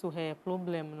solution to her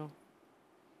problem no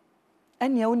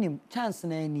enya wonim chance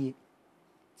na anie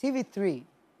TV3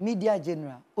 Media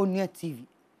General Onua TV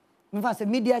me fa say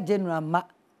Media General ma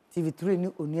TV3 ni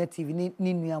Onua TV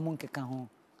ni nua mo nkeka ho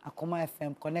Akoma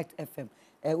FM, Connect FM,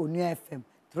 Onua FM,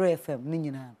 3 FM, ni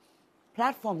nyina.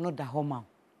 Platform no da homa.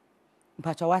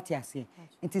 Mpacha wati ase.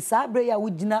 Nti sabre ya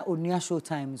wugina Onua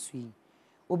Showtime sui.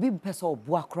 Obi pese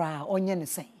oboa kra onye ne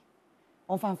sen.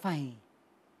 Onfanfan.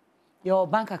 Your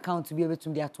bank account be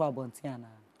betum de ato abonte ana.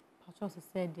 Pacha so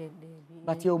said there.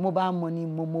 But your mobile money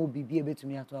momo be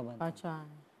betum ato abonte. Pacha.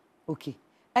 Okay.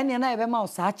 Ene na ebe ma o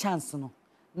sa chance no.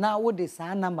 Na wo de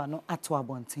sa number no ato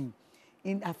abonte.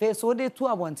 in affair so they two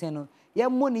abonteno ye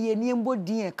money ye niembo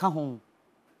din e ka ho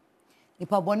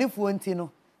nipa bonefo ntino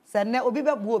se ne obi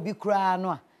bebo obi kura no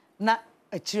a na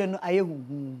akire no aye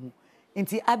huhu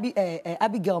nti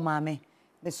Abigail maame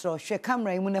Mr. hwe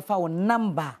camera imu ne fa wo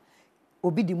number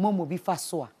obi di momo bi fa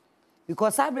so a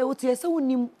because abre wo tie se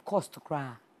wonim cost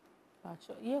kra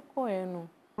pacho ye ko no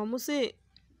omo say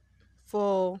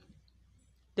for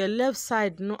the left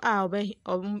side no be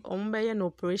an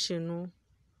operation no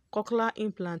cochlear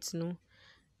implant no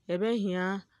e be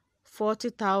here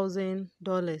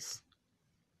 $40,000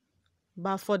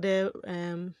 but for the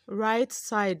right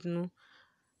side no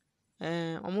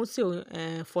almost say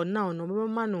for now no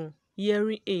no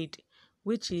hearing aid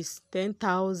which is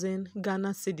 10,000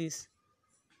 Ghana cedis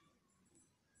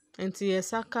enti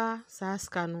yesaka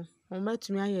saska no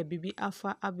ometumi aye bibi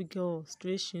afa Abigail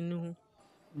situation no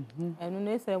enu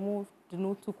na say move do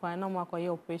no to kwan na makoye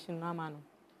operation na ama no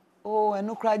oh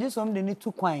enu kra je som de ni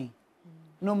to kwan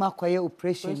no makoye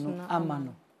operation no ama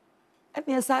no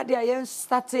eni esa de ye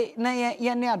start na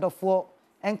ye ne adofo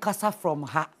enkasa from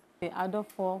ha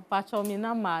adofo pacho mi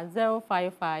number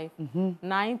 055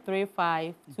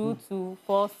 935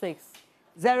 2246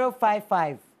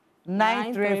 055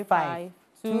 935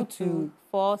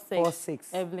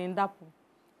 2246 Evelyn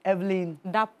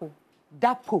Dapo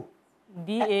Dapo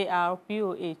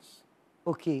DARPOH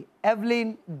okay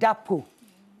Evelyn Dapo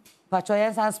pacho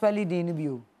yen san spell it in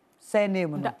bio say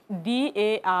name no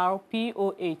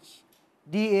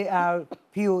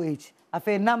DARPOH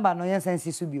afa number no yen san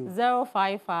sisu bio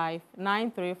 055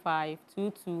 935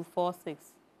 2246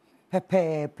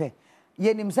 pepepe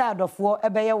yenim sa adofo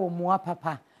ebeye wo moa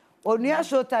papa Onua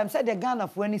Showtime said the Ghana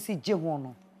for any si je ho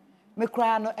no me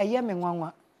kra no eye me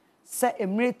nwanwa se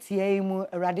emretie mu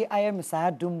awrade aye me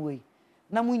sa adom we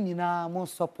na mu nyina mo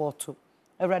support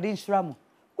awrade nhira mo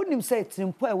wonim se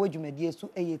trimpo a wadwumadie so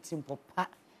eye trimpo pa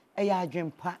eye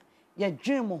adwempa ye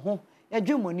dwen mo ho ye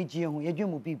dwen mo ni gie ho ye dwen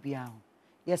mo bibia ho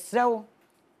ye srew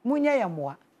munye ye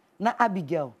moa na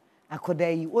Abigail akoda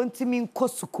yi ontimi nko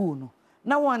school no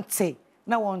na wonte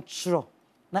na wonchro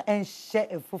na enhye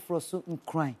efoforo so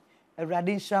nkran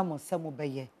awrade nhira mo se mo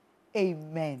beye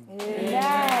amen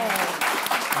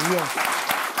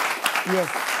yes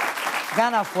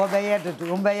Ghana for beye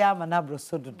dodo beye amana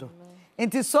broso dodo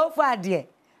nti so far there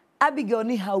Abigail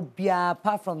ni how bia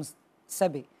apart from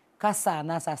sebe kasa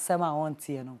na sa sema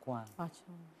wonte no kwa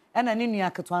ena ni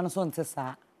nua keto no so nte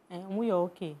sa we are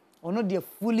okay ono de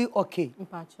fully okay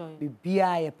mpacho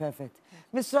bia ye perfect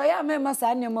Mr. ya me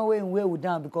masa nyama we we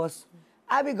down because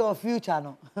Abigail future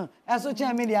no eso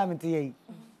chen me dia mete yi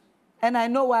and I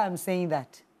know why I'm saying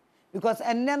that because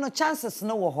and no chances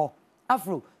no wo ho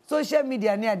afro social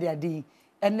media ni ade ade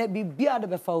and na bibia de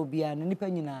befa obia no nipa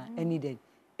nyina any dead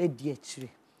edi akire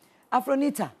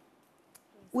Afronita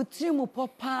utrimu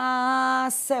papa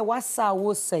se wasa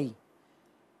wo sei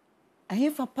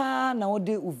ahefa pa na wo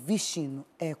de vision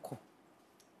eko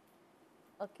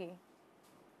okay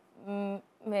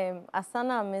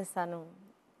asana mesano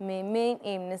my main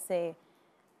aim is say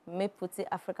me put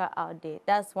Africa out there.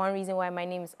 That's one reason why my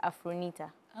name is Afronita.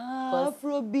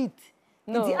 Afrobeat.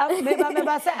 No.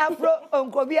 Meba say Afro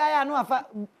onkobi aya no afa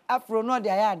Afro no de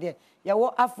aya de. Ya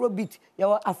wo Afrobeat, ya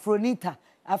wo Afronita,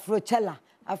 Afrochella,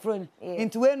 Afro.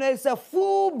 Into when it's a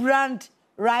full brand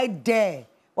right there.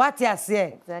 What you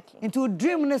say? Exactly. Into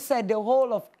dream ne said the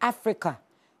whole of Africa.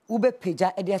 Ube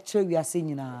peja e de atwe we are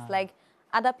saying na. It's like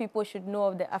other people should know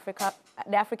of the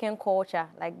African culture.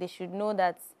 Like they should know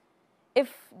that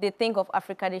if they think of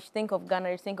Africa, they should think of Ghana,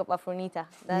 they should think of Afronita.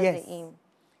 That's the aim.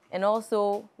 And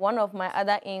also, one of my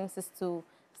other aims is to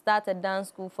start a dance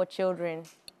school for children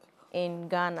in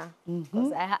Ghana.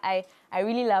 Because I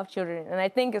really love children, and I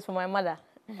think it's for my mother.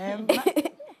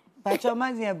 But your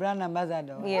mother is a brand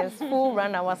ambassador. Yes, full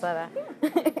brand ambassador.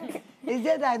 Is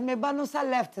it that my banusa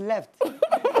left?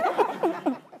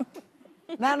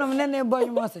 None of nene boy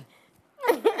must say.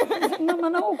 No,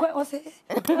 man, I'm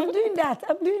doing that.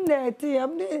 I'm doing that.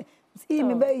 I'm doing. See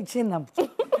me by chinam.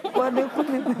 What they put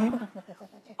me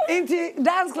into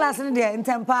dance class in there in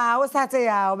Tampa. I was at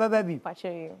a baby.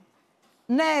 Pacho you.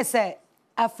 Ne say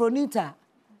Afronita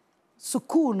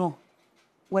sukuno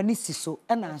when it's so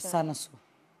and ansana so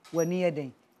when ye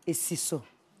den is so.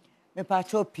 Me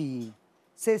pacho pi.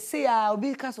 Say I'll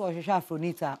be cast was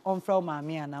Afronita on from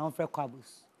mammy and on from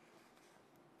Kwabus.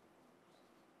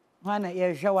 When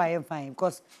I show I am fine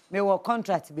because me will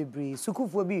contract be brave. Suku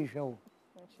for be show.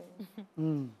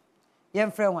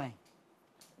 Yem friend why?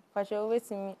 Pacho wait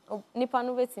me. Nipa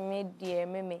no wait me dear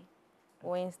meme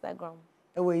or Instagram.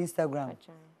 Instagram.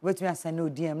 Wait me as I know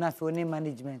DM not for name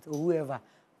management or whoever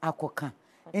akoka.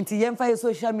 Into yem fire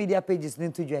social media pages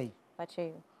into joy.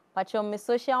 Pacho, my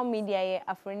social media,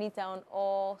 Afronita on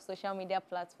all social media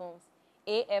platforms.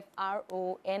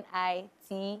 AFRONITAAA.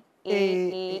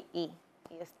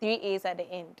 Yes, 3 A's at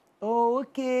the end. Oh,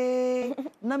 okay.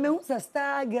 Na me who's a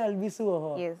Stargyal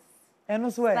bisu. Yes. And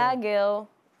what's where? Stargyal.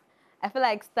 I feel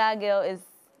like Stargyal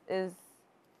is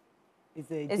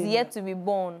yet to be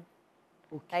born.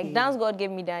 Okay. Like Dance God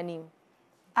gave me that name.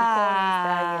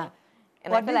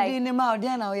 And I feel like in the mouth,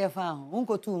 then I found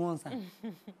Uncle 2 months.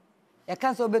 I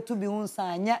can't so be to be one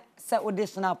son, yet set with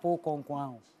this snap or conquer.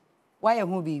 Why a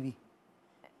who baby?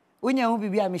 When you will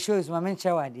be, I'm sure it's my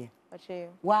mention idea.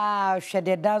 Wow, shed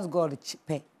the Dance God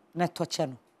pay, not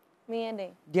touching. Me and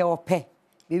they. Dear pay,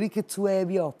 baby could 2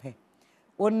 be or pay.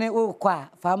 Only oh, qua,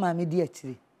 farmer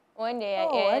mediately. One day,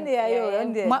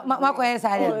 one day, my quiet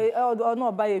side. Oh,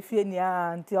 no, buy a few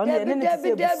auntie.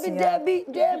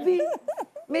 Debbie.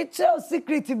 Me tell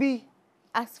secret to be.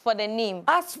 Ask for the name.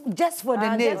 Ask just for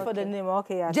the name. Just for the name,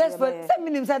 okay. Just for some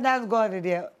minutes, Dance God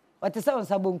there. What is sound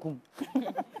sabunkum?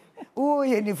 Oh,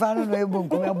 you found no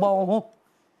bunkum a bon.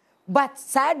 But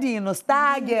Sardine or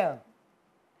Stargyal.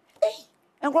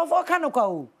 And what for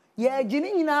Kanoko? Yeah,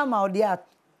 Jenny now, my dear.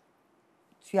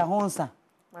 To your home, sir.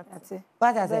 What I say?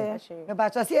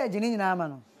 But I see a Jenny now,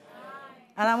 man.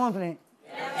 And I'm opening.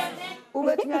 Who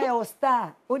bet me I was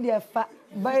star? Oh, dear,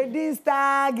 by this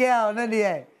Stargyal, no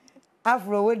dear.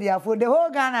 Afro, with the for the whole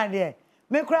Ghana there.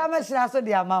 Me cry much less of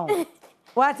the amount.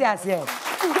 What I say?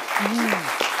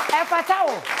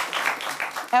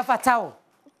 Efatao.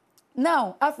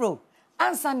 Now, Afro,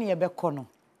 answer me a becono.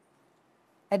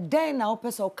 A day now,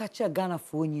 person catch a Ghana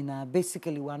for you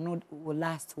basically, we are not the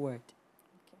last word.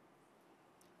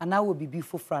 And I will be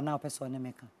before for now, person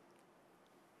America.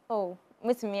 Oh,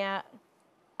 Miss Mia,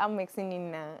 I'm mixing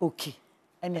in now. Okay.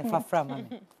 And if I from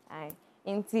aye.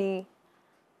 Inti,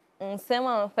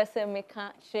 someone person make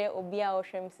share obia or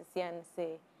share Mrs. and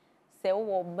say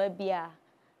o babia,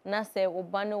 na say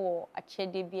obano or a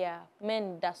chedebia,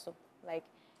 men daso. Like,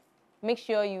 make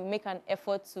sure you make an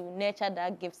effort to nurture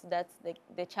that gift that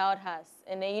the child has.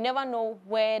 And then you never know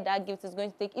where that gift is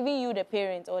going to take, even you, the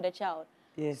parent or the child.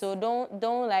 Yes. So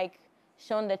don't like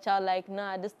shun the child like,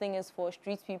 nah, this thing is for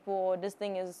street people, or this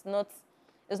thing is not,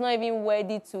 it's not even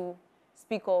worthy to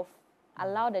speak of.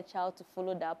 Allow the child to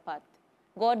follow that path.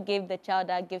 God gave the child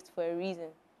that gift for a reason.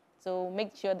 So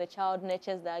make sure the child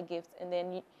nurtures that gift. And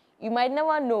then you might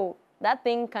never know, that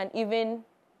thing can even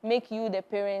make you, the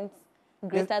parent,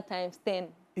 greater times 10.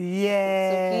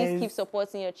 Yes. So please keep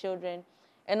supporting your children.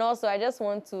 And also, I just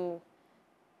want to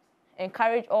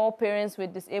encourage all parents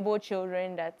with disabled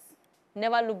children that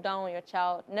never look down on your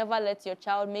child. Never let your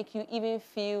child make you even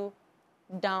feel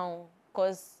down.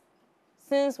 Because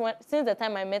since the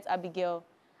time I met Abigail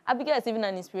is even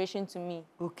an inspiration to me.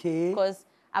 Okay. Because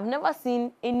I've never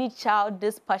seen any child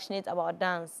this passionate about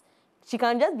dance. She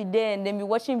can just be there and then be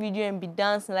watching video and be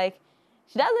dancing. Like,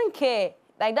 she doesn't care.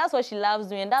 Like, that's what she loves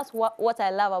doing. And that's what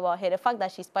I love about her, the fact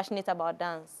that she's passionate about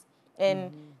dance.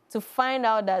 And to find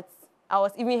out that I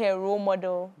was even her role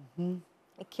model,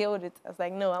 I killed it. I was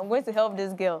like, no, I'm going to help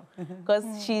this girl. Because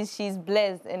she's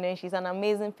blessed and then she's an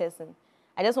amazing person.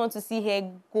 I just want to see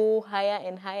her go higher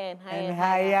and higher and higher and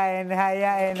higher and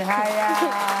higher and higher.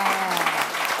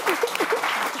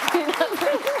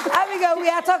 Abigail, we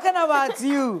are talking about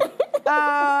you.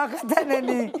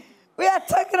 We are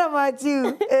talking about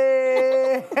you.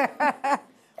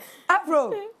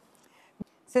 Afro,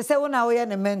 say when I was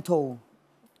a mentor,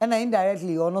 and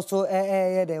indirectly also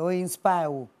they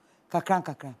inspire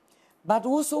kakran. But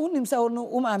also himself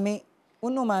mami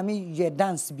you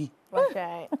dance be.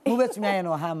 Right. Move to me and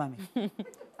no harm mami.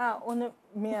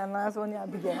 Me and last one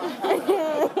Abigail.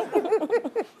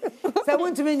 So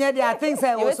want to me I think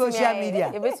say on social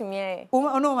media. You bet me.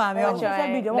 No mami.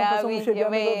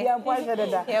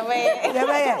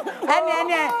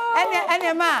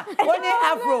 Any ma, one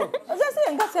Afro. Just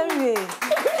say nka say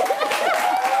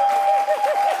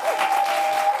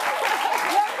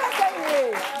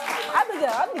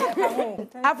Abigail.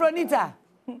 Afronita.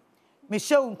 Me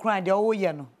show cry the whole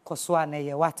year no koswa na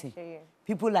ye wate.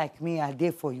 People like me are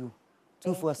there for you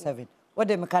 247. What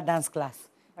they make a dance class.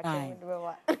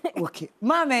 Okay.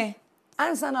 Mame,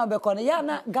 answer now because ya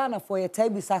na Ghana for your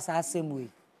time be sasa same way.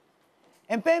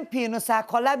 Empempi no sa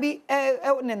kolabi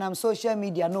nenam social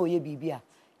media no ye bibia.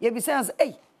 Ye be sense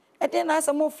eh e dey na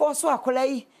some for so akola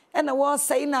yi e na wo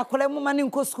say na akola mu mane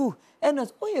nko school e no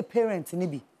o ye parent ni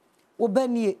bi. Wo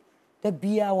banie da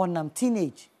bia wonam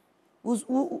teenage.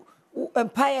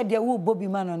 Empire there wo Bobby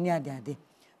man on near ade.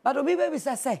 But obi baby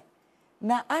say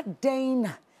na aden na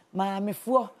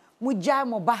maamefo mu jai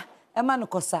mo ba e ma no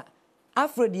kosa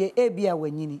Afro de e bia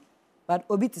wanyini. But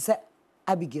obi ti say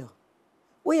Abigail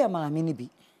Woyɛ maame ni bi.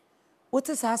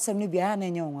 Wote saa asɛm no bi a na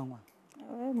enye onwanwa.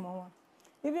 Mama.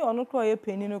 Ibi onu kro ye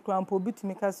penny no kro ampo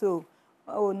bitimi ka so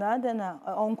o na ada na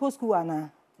onko school ana.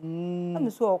 Am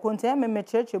so okonte me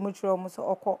cheche mu chiro mu so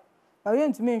okọ. Ba we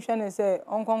ntimi nhwe ne se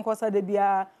onkonkosa de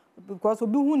bia because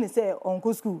obi hu ne se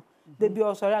onko school de bia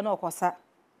osori na okosa.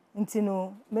 Nti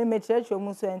no me cheche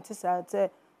mu so enti sa te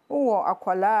wo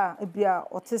akwala bia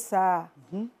otesa.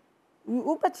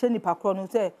 We better ni pakro no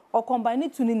say or combine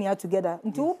two linear together.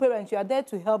 Until parents, you are there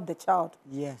to help the child.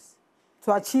 Yes.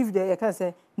 To achieve the, I can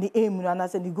say, the aim and I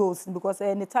say the goals because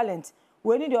any talent.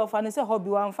 We need your fan say hobby.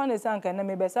 One fan is anka na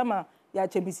maybe sama ya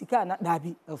chebisika na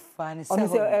dabi. A fan is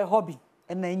a hobby.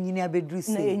 And na engineer bedru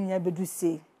say. Na engineer bedru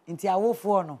say. Inti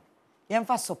awofo no.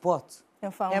 Yemfa support.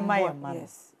 Yemfa man.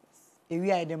 Yes.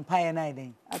 We are the empire na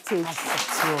den.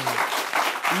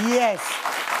 Yes.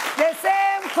 The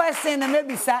same question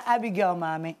maybe Sir Abigail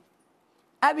mame.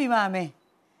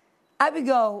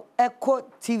 Abigail echo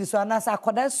TV so anasa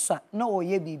akoda so na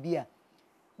oye bibia.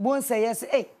 Bon say yes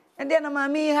and then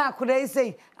mame ha akoda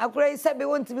say akoda say be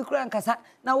won tibi kura nkasa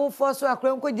na wo force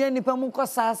akoda nko gina nipa mu nko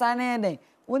sasa na den.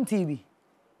 Won TV.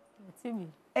 TV.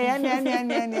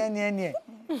 Ani.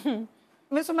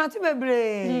 Meso mati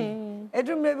bebre.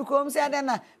 Edumre bi ko say ada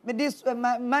na me this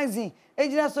magazine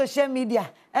ejina social media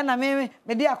e na me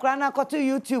de akra na akoto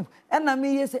YouTube e na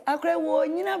me yese akra wo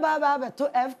nyina baba beto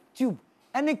F-tube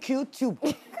ene Q-tube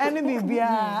ene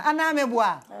bibia ana me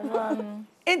boa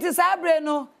inti sabre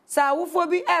no sa wofo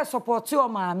bi e support o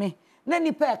maame na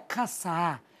nipa e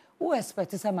kasa wo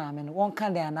expect say maame no won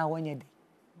kan dey na wonye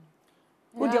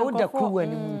dey wo de ku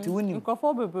wani mu nti woni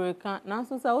nkofo bebre kan na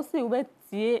so sa wo se wo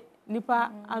betie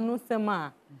nipa anu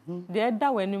sema de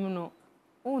da wanim no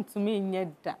untumi nye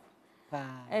da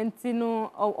enti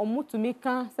no omutumi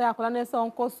kan say akola na say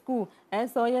onko school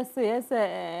so yes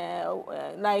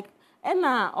like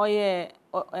ena oye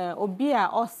obi a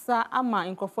osa ama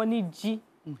nkofo ni ji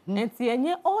enti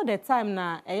enye all the time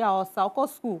na eya osa onko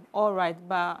school all right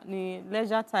but ni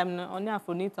leisure time na oni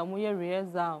Afronita mo ye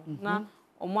rehearsal na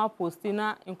omo posti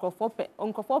na nkofo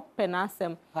pe na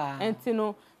asem enti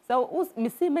no so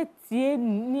misi metie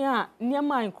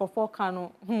niama nkofo ka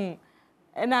no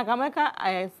na kameka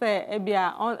I say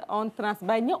ebia on trans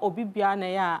by nye obi bia na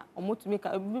ya omutumi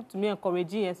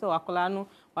encourage yen so akola no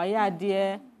wa ya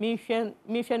ade mi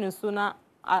hwe no so na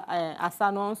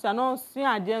asa no so na so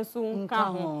ade so nka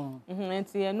ho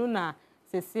enti enu na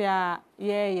sesia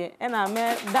ye na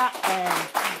me da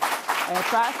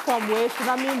platform we so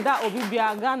na mi da obi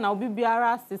bia ga na obi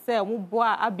biara se say omu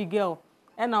boa Abigail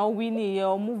na we ni ye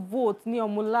omu vote ni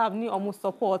omu love ni omu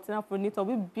support na Afronita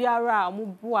obi biara omu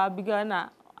boa Abigail na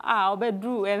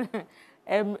obedru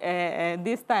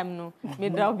this time no me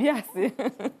da obi ase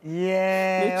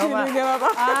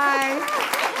ai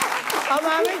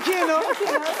mama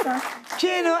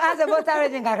chino as a voter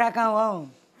region kakra kan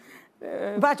won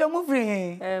but omu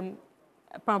free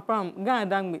pam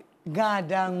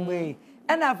gadangbe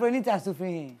na Afronita so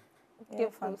free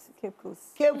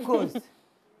Cape Coast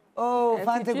Oh,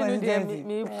 fancy coincidence.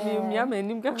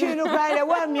 Chino cry,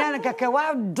 one man kaka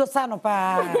wa dosa no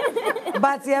pa.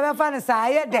 But you ever find sa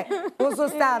yede. Also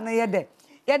stand yede.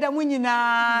 Yede mu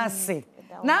nyina se.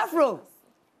 Na Afro,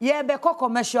 ye be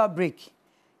commercial break.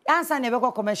 Answer ne be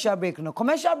commercial break no.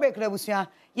 Commercial break na busua.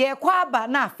 Ye kwa aba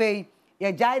na afei.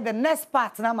 Ye jai the next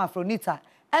part na Afronita.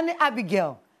 Any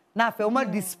Abigail na afei o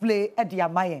display e dia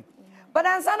maye. But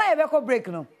answer na ye be break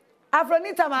no.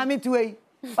 Afronita mami tuwe.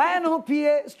 Why no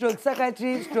PA stroke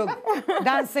secretary stroke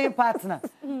dancing partner?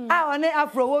 I on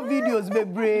Afro videos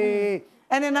bebre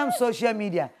and then I'm social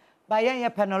media. By your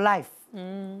panel live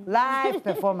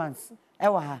performance.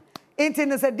 Ewa.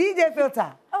 Internet a DJ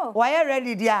filter. Why you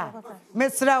ready dia?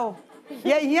 Miss Rao.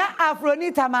 Yeah,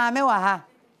 Afronita mame wa ha.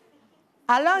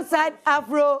 Alongside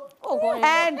Afro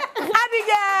and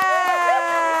Abigail.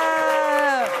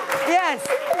 Yes.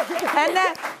 And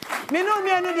then me no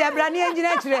dia bra ni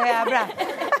engineer chire he bra.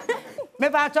 Me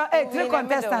ba cho 3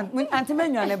 contestant. Auntie me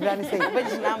nua na bra ni say.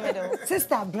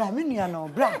 Sister bra me nua no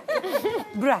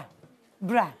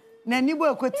bra. Na ni bo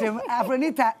ekotrem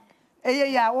Afronita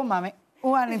eye ya wo mame.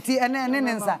 Wo anti ene ne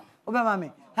nsa. Wo be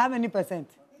mame. How many percent?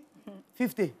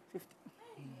 50.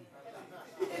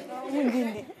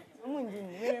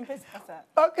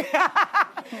 Okay.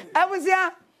 I was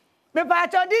here. Me pa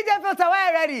cho DJ filter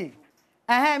why ready?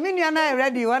 Me nua na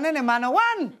ready. One ne man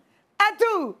 1 and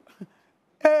 2.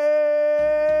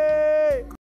 Hey!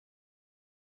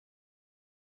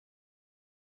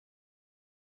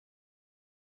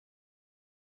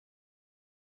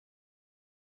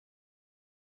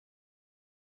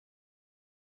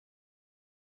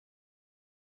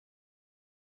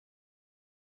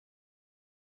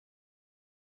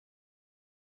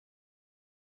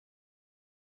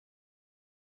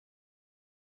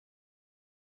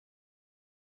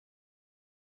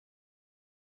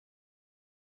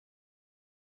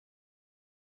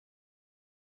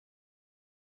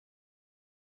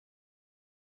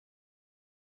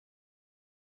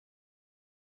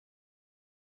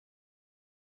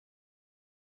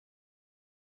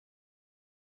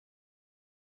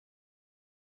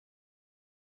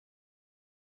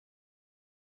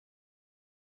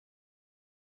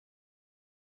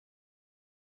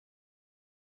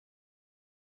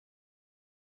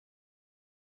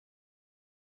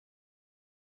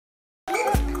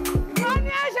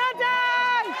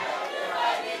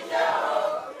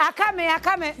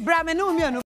 Akame, brame no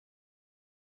mienu.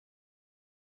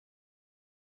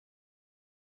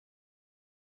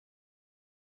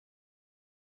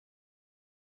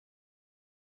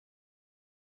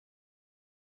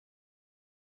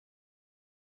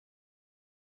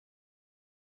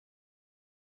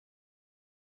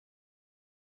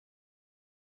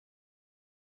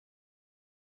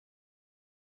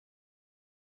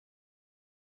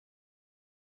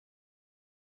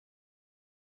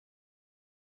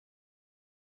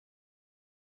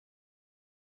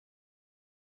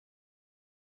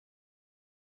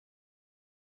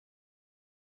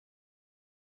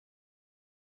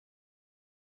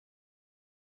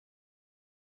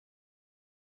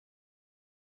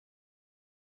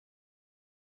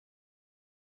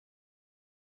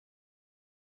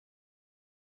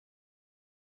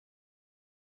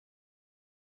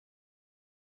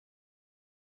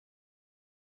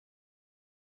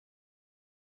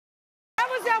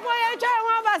 Abusia boy e twa ho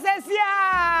abasesia.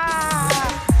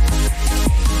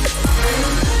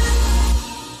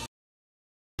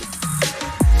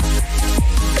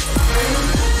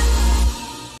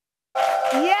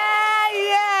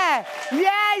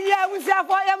 Yeah, we say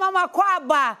for your mama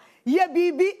kwaba, ye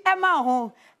bibi ema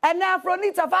ho. And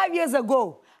Afronita 5 years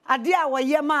ago, ade a wo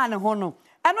ye man ho no.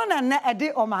 Eno na na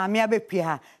ede o maame abepie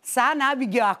ha. Sa na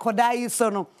Abigail akoda yi so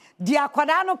no. Di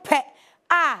akoda no pe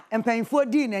empanfo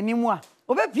di n'animu a.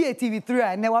 Obepie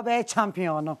TV3 a ne wa be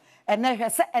champion no. Ene hwe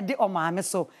se ede o maame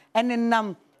so.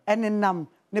 Enenam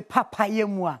ne papa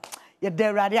yemu a. Ye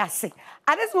derade ase.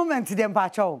 At this moment dem pa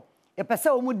cho. Ye pese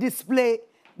o mu display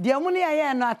the money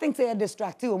I no, I think say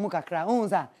distracted o mu kakra.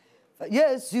 Unza.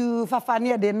 Yes, you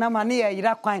fafane de na mane ya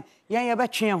yira kwan. Yen ye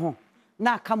betwe ho.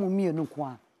 Na aka mo mienu ko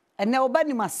a. Ene oba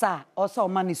ni masa, o so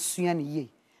ma ne sua ne ye.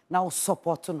 Na o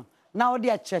support no. Na o de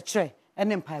a chekere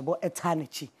ene mpaibo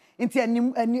etanichi. Nti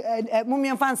anim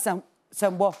mumien fansam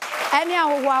sembo. Ene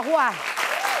ahoho a.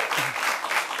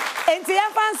 Nti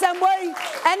en fansam boy.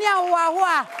 Ene ahoho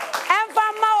a.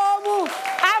 Emfa ma omu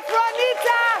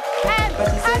Afronita and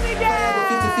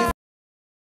Abigail.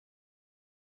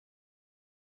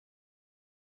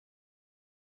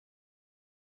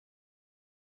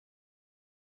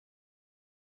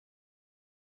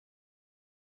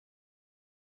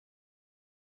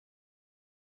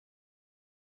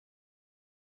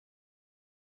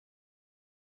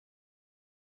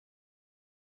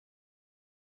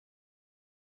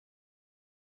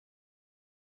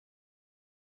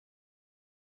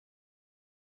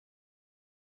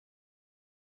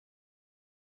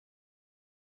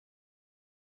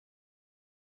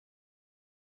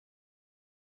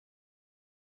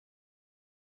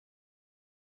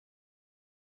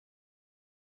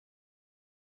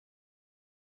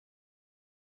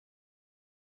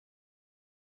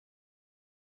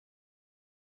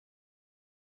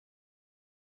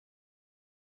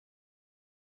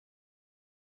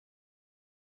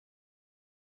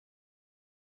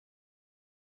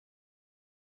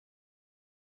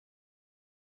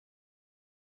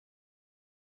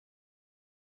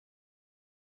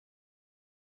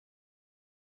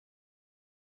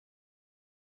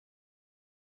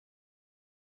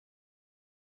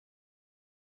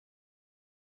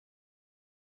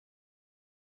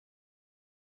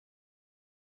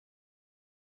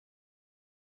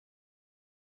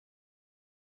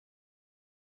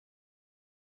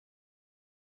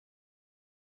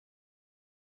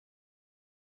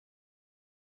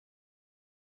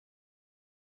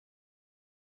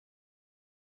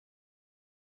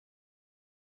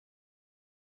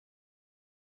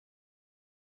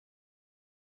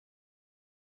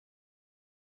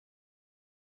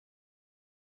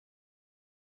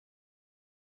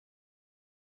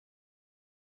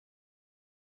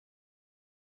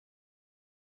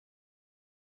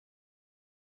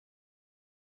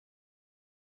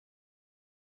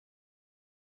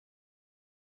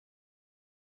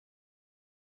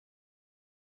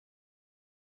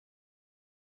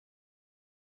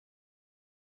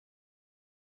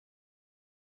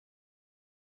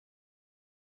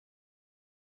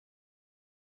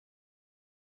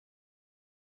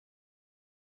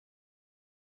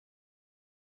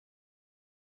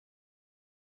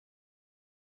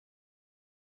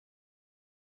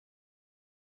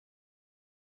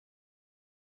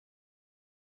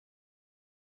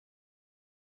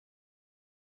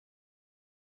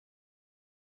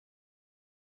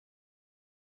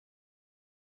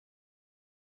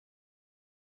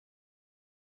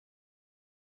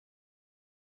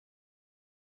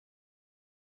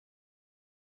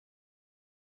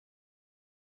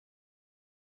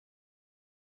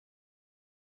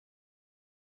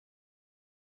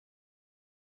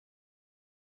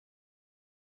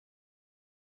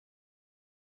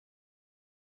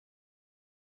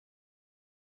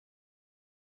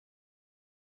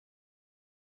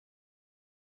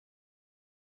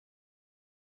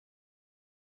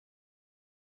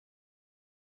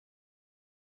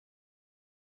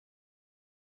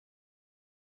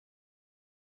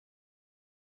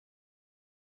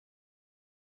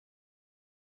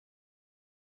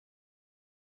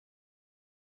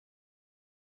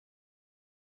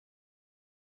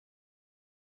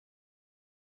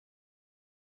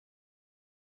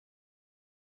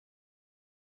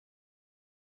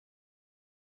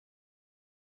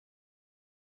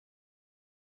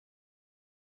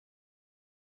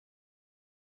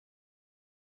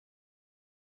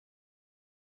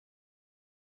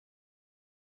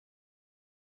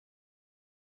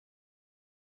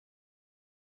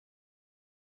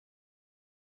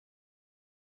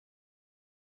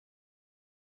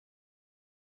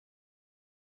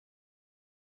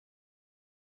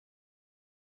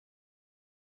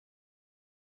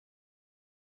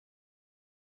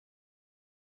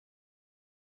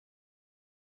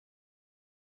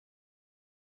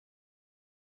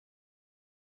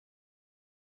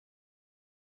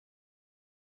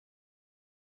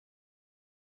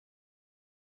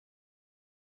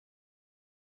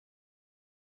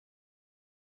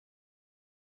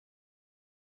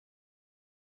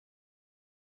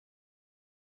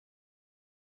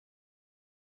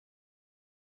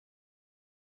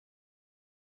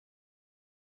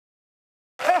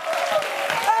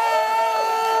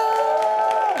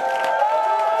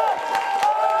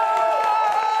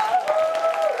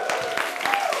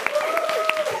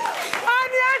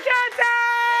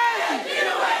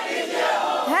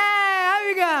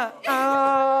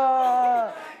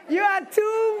 You are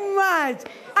too much.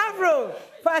 Afro,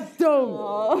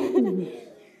 Fatom.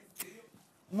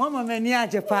 Mama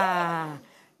Meniaje pa.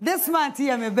 This month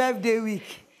here my birthday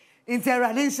week.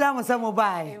 Interradisha mo some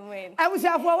mobile. I wish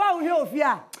I for wa wo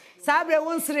ofia. Sabre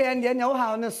won sere and ye wo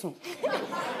ha no so.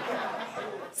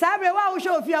 Sabre wa wo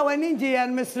ofia wani nje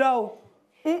and mesrawo.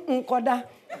 Koda.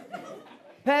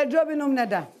 Pedro binom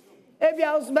nada.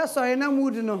 Ebia us be sorry na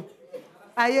mood no.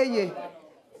 Ayeye.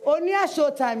 Onua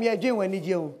Showtime ye dwen wani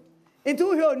je o. Into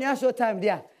wo Onua Showtime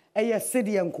dia. Eye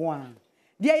sedi enko a.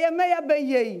 Dia ye meya be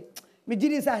ye. Me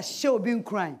gidi sa show bin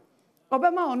crying.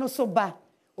 Obema ono so ba.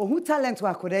 Ohu talent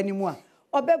wa koda ni mu a.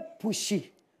 Obe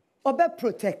pushi. Obe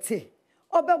protecte.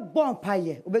 Obe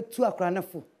bompaye. Obe tu akra na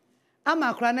fo. Ama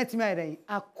akra na timi ayren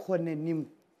akonanim.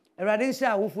 Erade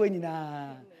nsia awofo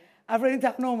nyina.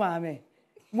 Afronita no ma me.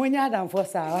 Monya adam for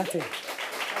sa wate.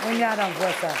 Monya adam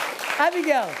for sa.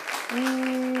 Abigail.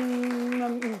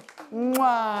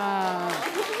 Mwah.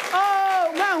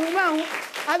 Oh, mahu.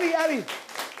 Abi.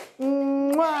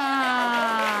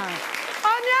 Mwah.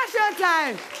 Onua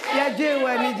Showtime. Ya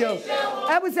DWEN jo.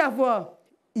 Ebusafo.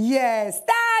 Yes,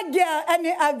 Stargyal and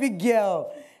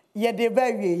Abigail. Ya de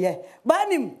baby ye.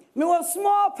 Banim, me was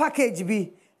small package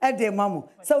bi e de mamu.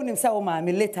 So nim say o ma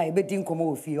me later e be din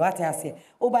komo ofie. What I say?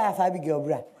 O ba ya fa Abigail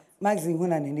bra. Magazine hu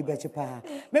na ni beche pa.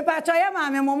 Me pa cho ya ma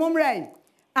me momomrai.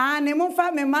 Ani mo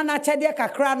fa me mana chede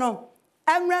kakra no.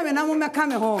 Emra me na mo meka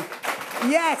me ho.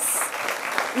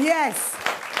 Yes.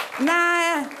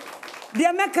 Na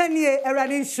de meka ni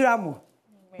Erade nhyira mo.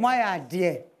 Moya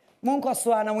de. Monko so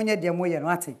na monye de moye no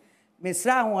ate.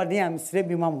 Mesra hoden am sre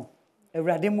bi mamo.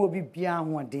 Erade mo bi bia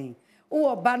hoden.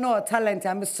 Wo ba na talent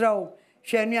am sra wo.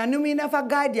 Hwe anuanum yi na fa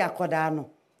guide akoda no.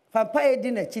 Fa pa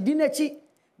edi na chi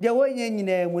de wo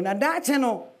nyina mu na daache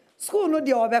no. School no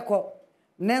de obekọ.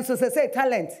 Nenso say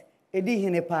talent edi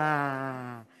hine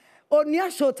pa. Onua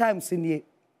Showtime sinie.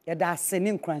 Ya da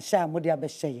senin kransha mo de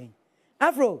abehye yen.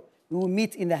 Afro, we will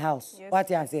meet in the house. Yes.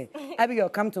 What I say? Abigail,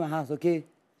 come to my house, okay?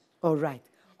 All right.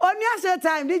 Onua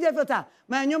Showtime, DJ Fota.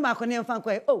 My new Marconian fan.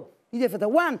 Oh, DJ Fota.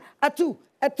 1, a 2,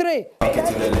 a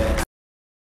 3.